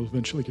that we will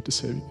eventually get to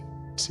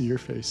see your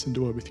face and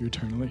dwell with you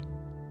eternally.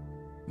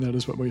 And that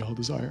is what we all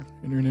desire.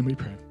 In your name we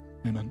pray.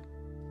 Amen.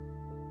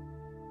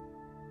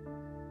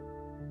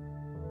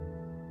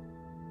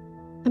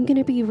 I'm going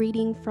to be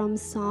reading from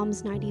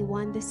Psalms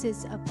 91. This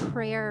is a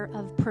prayer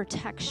of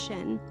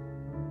protection.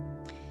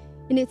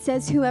 And it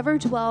says, "Whoever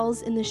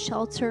dwells in the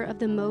shelter of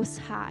the Most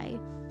High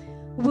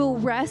will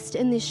rest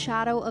in the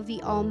shadow of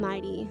the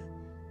Almighty.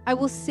 I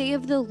will say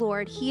of the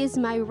Lord, He is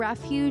my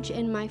refuge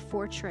and my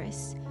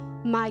fortress,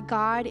 my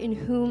God in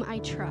whom I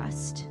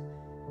trust.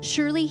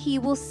 Surely He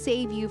will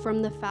save you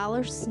from the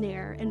fowler's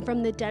snare and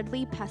from the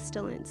deadly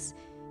pestilence.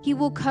 He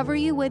will cover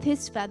you with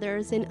His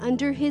feathers, and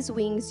under His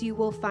wings you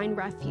will find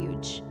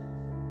refuge.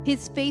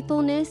 His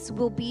faithfulness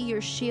will be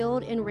your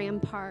shield and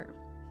rampart.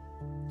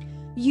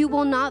 You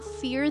will not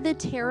fear the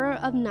terror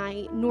of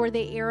night, nor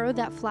the arrow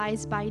that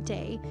flies by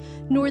day,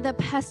 nor the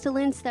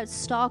pestilence that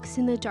stalks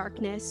in the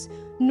darkness,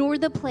 nor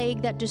the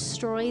plague that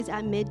destroys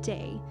at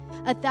midday.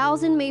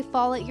 1,000 may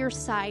fall at your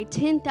side,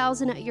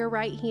 10,000 at your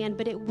right hand,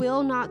 but it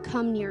will not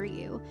come near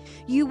you.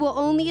 You will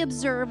only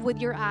observe with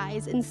your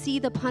eyes and see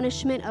the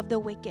punishment of the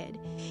wicked.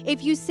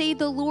 If you say,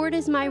 'The Lord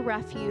is my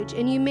refuge,'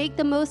 and you make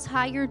the Most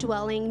High your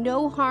dwelling,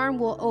 no harm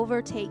will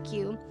overtake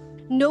you.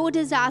 No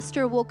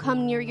disaster will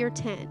come near your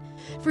tent.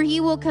 For He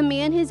will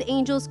command His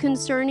angels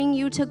concerning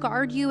you to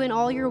guard you in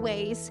all your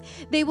ways.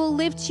 They will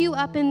lift you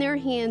up in their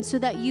hands so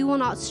that you will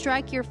not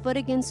strike your foot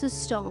against a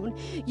stone.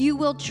 You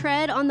will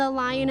tread on the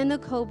lion and the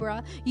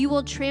cobra. You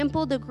will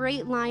trample the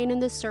great lion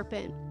and the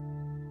serpent.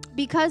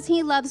 Because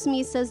He loves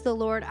me, says the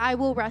Lord, I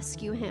will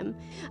rescue him.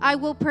 I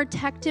will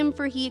protect him,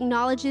 for he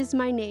acknowledges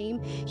my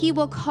name. He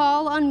will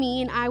call on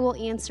me, and I will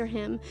answer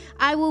him.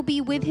 I will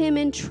be with him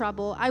in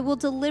trouble. I will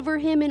deliver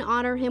him and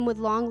honor him with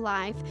long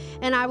life,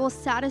 and I will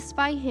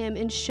satisfy him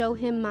and show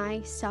him my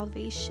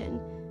salvation."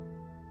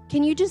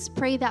 Can you just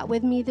pray that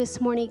with me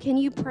this morning? Can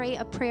you pray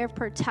a prayer of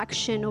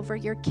protection over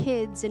your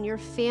kids and your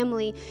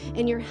family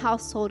and your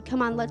household?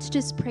 Come on, let's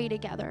just pray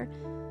together.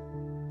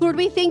 Lord,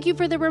 we thank you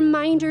for the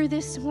reminder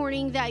this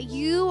morning that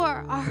you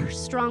are our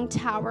strong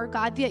tower,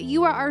 God, that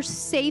you are our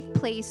safe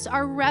place,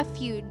 our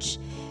refuge.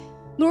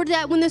 Lord,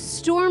 that when the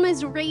storm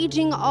is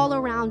raging all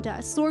around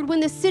us, Lord, when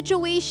the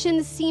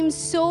situation seems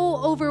so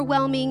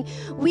overwhelming,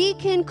 we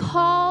can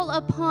call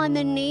upon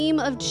the name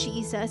of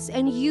Jesus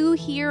and you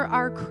hear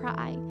our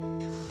cry.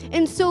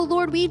 And so,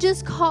 Lord, we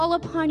just call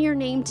upon your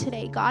name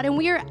today, God, and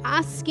we are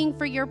asking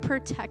for your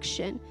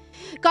protection.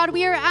 God,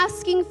 we are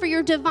asking for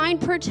your divine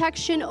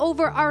protection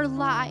over our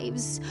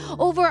lives,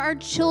 over our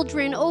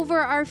children, over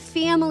our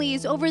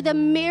families, over the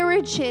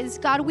marriages.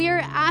 God, we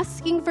are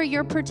asking for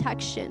your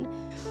protection.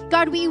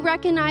 God, we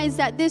recognize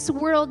that this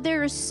world,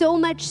 there is so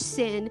much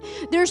sin.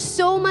 There's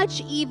so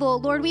much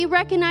evil. Lord, we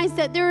recognize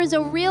that there is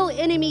a real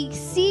enemy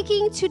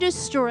seeking to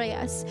destroy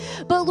us.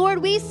 But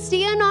Lord, we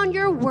stand on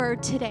your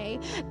word today.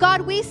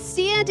 God, we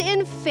stand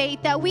in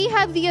faith that we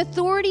have the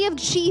authority of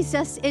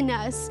Jesus in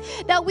us,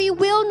 that we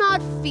will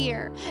not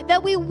fear,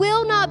 that we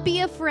will not be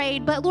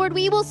afraid. But Lord,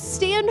 we will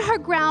stand our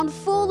ground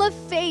full of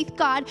faith,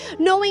 God,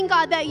 knowing,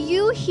 God, that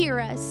you hear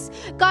us.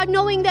 God,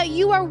 knowing that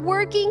you are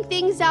working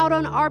things out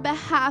on our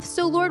behalf.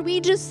 So Lord, we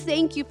just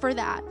thank you for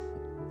that.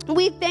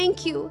 We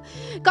thank you.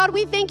 God,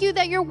 we thank you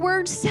that your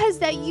word says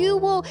that you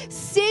will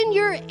send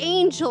your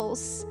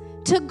angels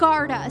to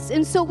guard us.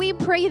 And so we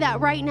pray that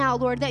right now,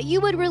 Lord, that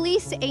you would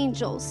release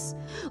angels,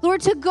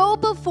 Lord, to go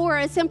before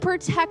us and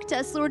protect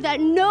us, Lord, that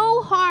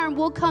no harm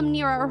will come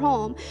near our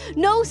home.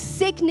 No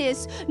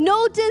sickness,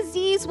 no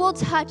disease will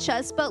touch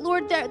us. But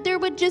Lord, there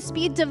would just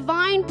be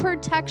divine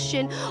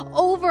protection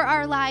over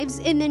our lives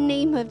in the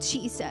name of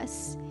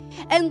Jesus.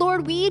 And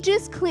Lord, we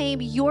just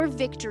claim your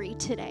victory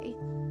today.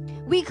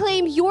 We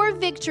claim your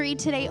victory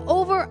today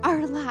over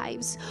our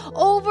lives,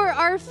 over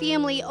our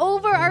family,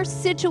 over our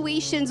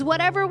situations,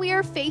 whatever we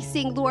are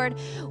facing, Lord.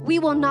 We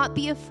will not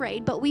be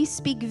afraid, but we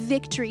speak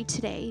victory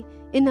today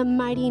in the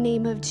mighty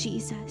name of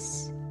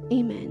Jesus.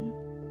 Amen.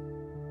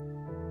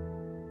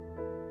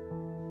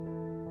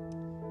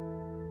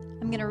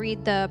 I'm going to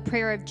read the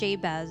prayer of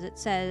Jabez. It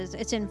says,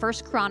 it's in 1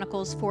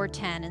 Chronicles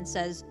 4:10, and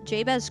says,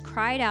 Jabez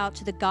cried out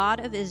to the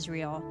God of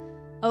Israel,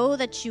 "Oh,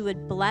 that you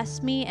would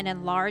bless me and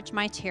enlarge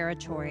my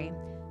territory.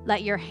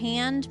 Let your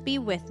hand be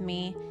with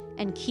me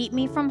and keep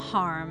me from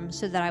harm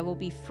so that I will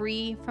be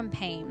free from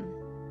pain.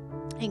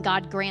 And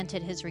God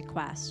granted his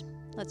request.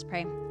 Let's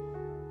pray.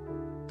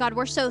 God,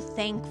 we're so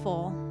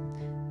thankful.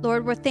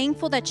 Lord, we're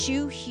thankful that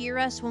you hear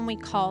us when we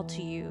call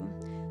to you.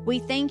 We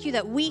thank you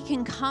that we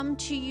can come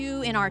to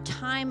you in our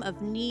time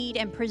of need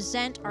and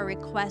present our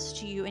request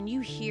to you, and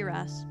you hear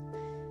us.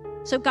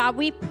 So God,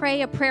 we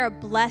pray a prayer of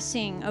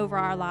blessing over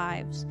our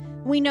lives.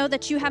 We know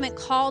that you haven't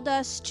called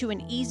us to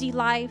an easy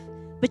life,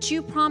 but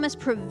you promise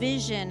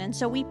provision, and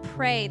so we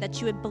pray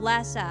that you would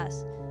bless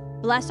us,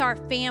 bless our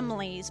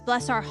families,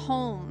 bless our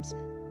homes.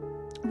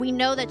 We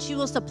know that you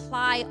will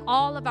supply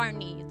all of our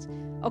needs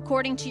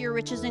according to your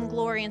riches and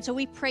glory, and so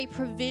we pray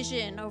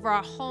provision over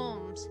our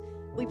homes.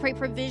 We pray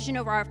provision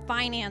over our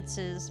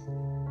finances.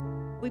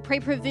 We pray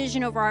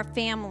provision over our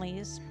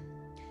families.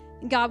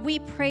 God, we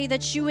pray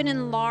that you would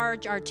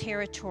enlarge our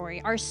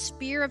territory, our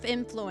sphere of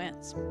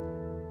influence.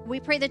 We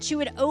pray that you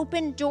would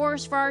open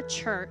doors for our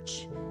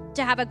church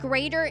to have a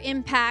greater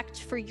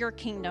impact for your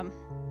kingdom.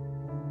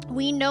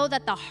 We know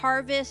that the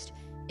harvest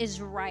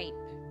is ripe,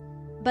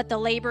 but the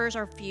laborers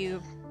are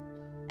few.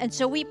 And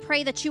so we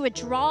pray that you would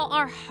draw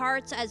our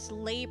hearts as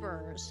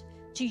laborers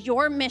to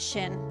your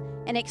mission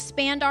and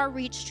expand our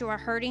reach to our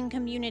hurting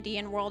community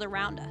and world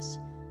around us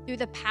through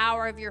the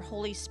power of your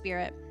Holy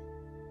Spirit,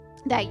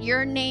 that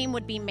your name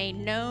would be made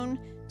known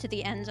to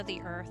the ends of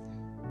the earth.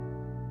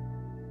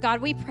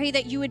 God, we pray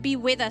that you would be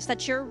with us,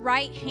 that your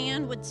right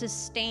hand would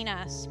sustain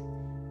us,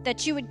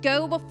 that you would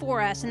go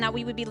before us, and that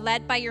we would be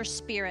led by your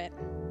Spirit.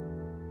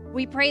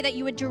 We pray that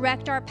you would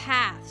direct our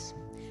paths.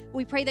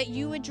 We pray that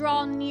you would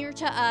draw near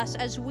to us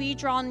as we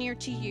draw near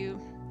to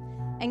you.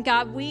 And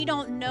God, we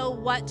don't know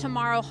what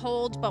tomorrow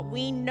holds, but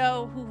we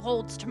know who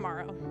holds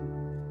tomorrow.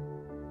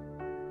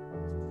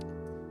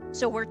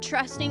 So we're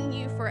trusting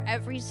you for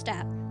every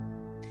step.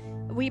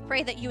 We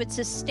pray that you would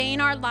sustain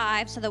our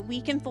lives so that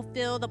we can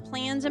fulfill the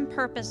plans and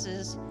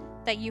purposes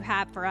that you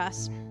have for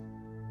us.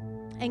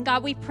 And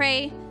God, we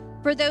pray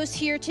for those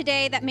here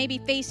today that may be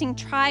facing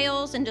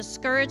trials and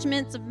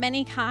discouragements of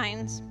many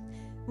kinds.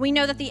 We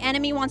know that the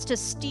enemy wants to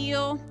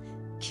steal,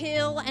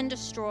 kill, and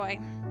destroy.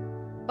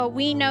 But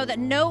we know that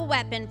no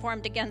weapon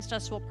formed against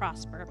us will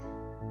prosper.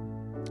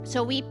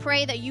 So we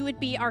pray that you would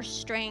be our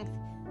strength,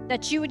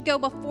 that you would go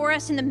before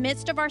us in the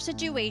midst of our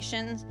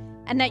situations,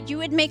 and that you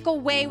would make a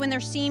way when there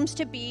seems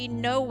to be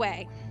no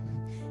way.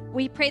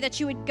 We pray that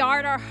you would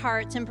guard our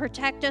hearts and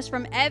protect us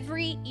from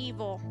every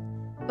evil,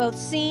 both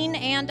seen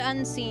and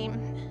unseen.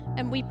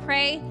 And we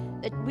pray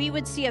that we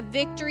would see a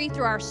victory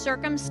through our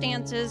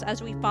circumstances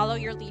as we follow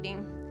your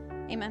leading.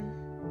 Amen.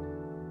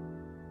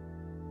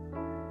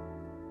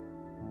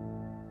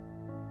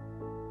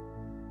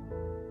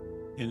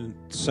 In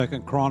 2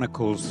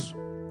 Chronicles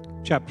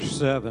chapter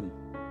 7,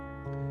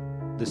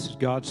 this is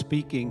God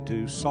speaking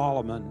to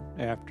Solomon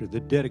after the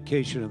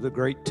dedication of the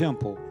great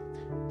temple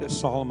that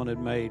Solomon had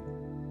made.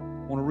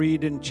 I want to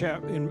read in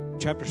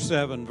chapter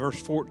 7, verse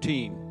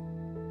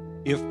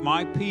 14. If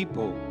my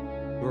people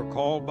who are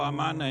called by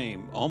my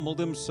name humble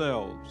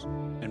themselves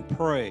and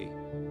pray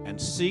and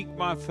seek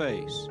my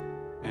face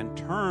and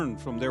turn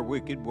from their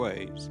wicked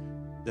ways,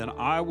 then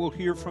I will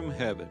hear from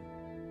heaven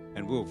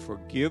and will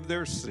forgive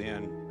their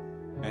sin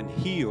and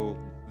heal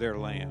their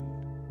land.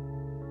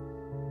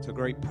 It's a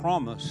great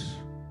promise,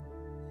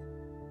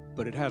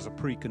 but it has a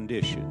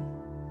precondition.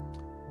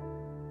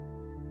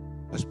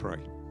 Let's pray.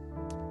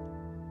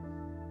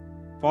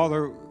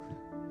 Father,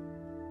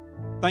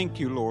 thank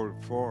you, Lord,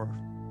 for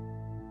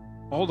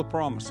all the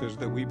promises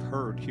that we've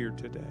heard here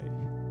today.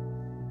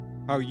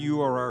 How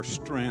you are our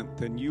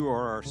strength and you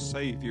are our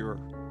Savior.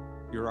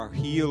 You're our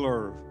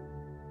healer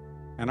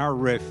and our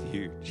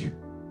refuge.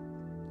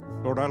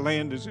 Lord, our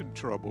land is in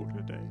trouble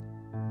today.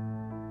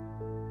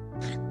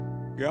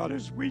 God,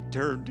 as we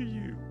turn to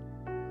you,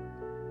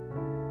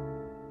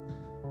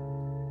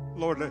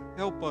 Lord,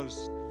 help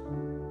us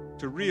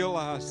to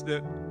realize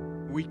that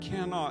we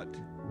cannot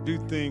do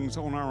things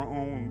on our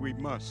own. We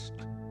must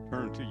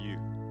turn to you.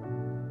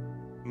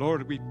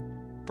 Lord,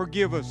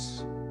 forgive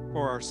us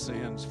for our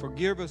sins.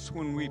 Forgive us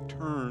when we've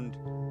turned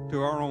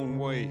to our own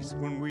ways,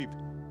 when we've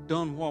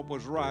done what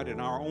was right in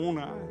our own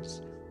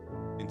eyes,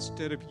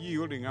 instead of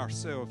yielding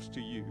ourselves to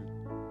you.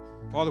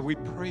 Father, we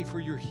pray for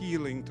your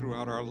healing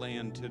throughout our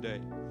land today.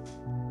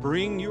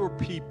 Bring your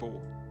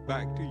people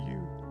back to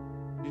you.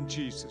 In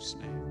Jesus'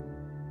 name,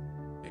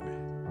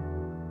 amen.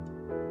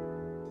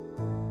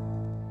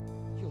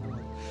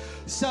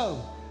 So,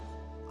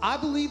 I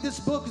believe this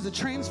book is a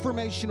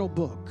transformational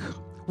book.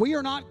 We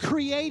are not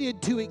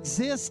created to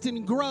exist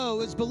and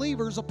grow as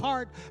believers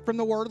apart from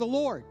the word of the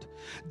Lord.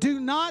 Do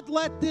not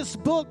let this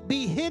book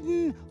be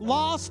hidden,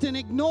 lost, and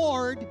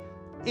ignored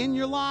in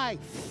your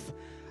life.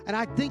 And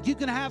I think you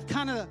can have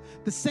kind of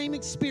the same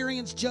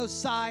experience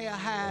Josiah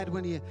had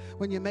when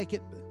you make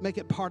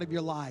it part of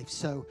your life.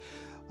 So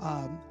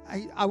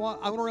I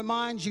want to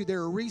remind you, there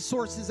are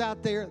resources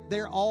out there.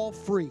 They're all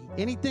free.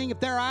 Anything, if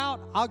they're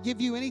out, I'll give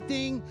you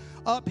anything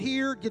up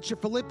here. Get your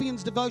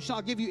Philippians devotion.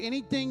 I'll give you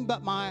anything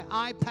but my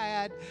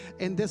iPad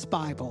and this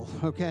Bible,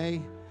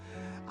 okay?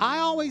 I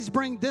always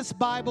bring this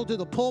Bible to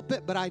the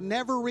pulpit, but I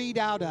never read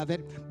out of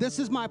it. This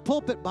is my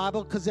pulpit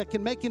Bible because it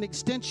can make an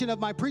extension of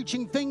my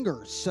preaching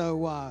fingers.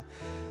 So,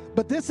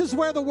 but this is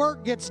where the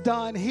work gets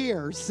done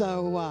here.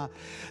 So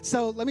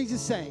let me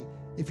just say,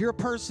 if you're a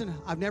person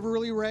I've never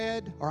really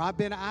read or I've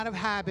been out of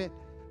habit,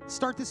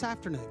 start this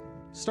afternoon.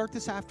 Start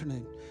this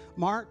afternoon.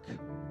 Mark,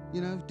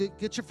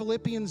 get your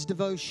Philippians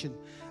devotion.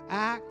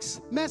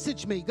 Acts,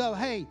 message me. Go,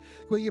 hey,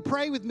 will you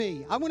pray with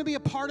me? I want to be a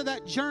part of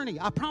that journey.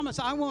 I promise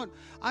I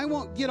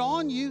won't get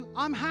on you.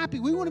 I'm happy.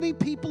 We want to be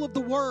people of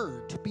the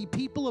Word. Be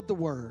people of the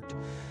Word.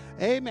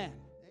 Amen.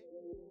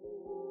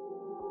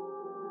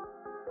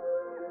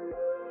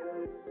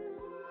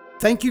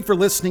 Thank you for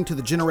listening to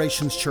the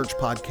Generations Church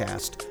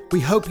podcast. We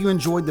hope you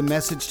enjoyed the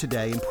message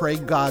today and pray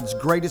God's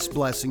greatest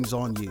blessings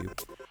on you.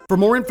 For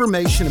more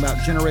information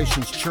about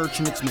Generations Church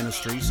and its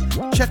ministries,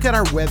 check out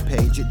our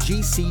webpage at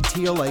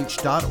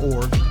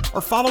gctlh.org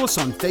or follow us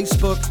on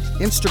Facebook,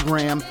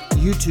 Instagram,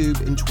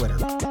 YouTube, and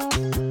Twitter.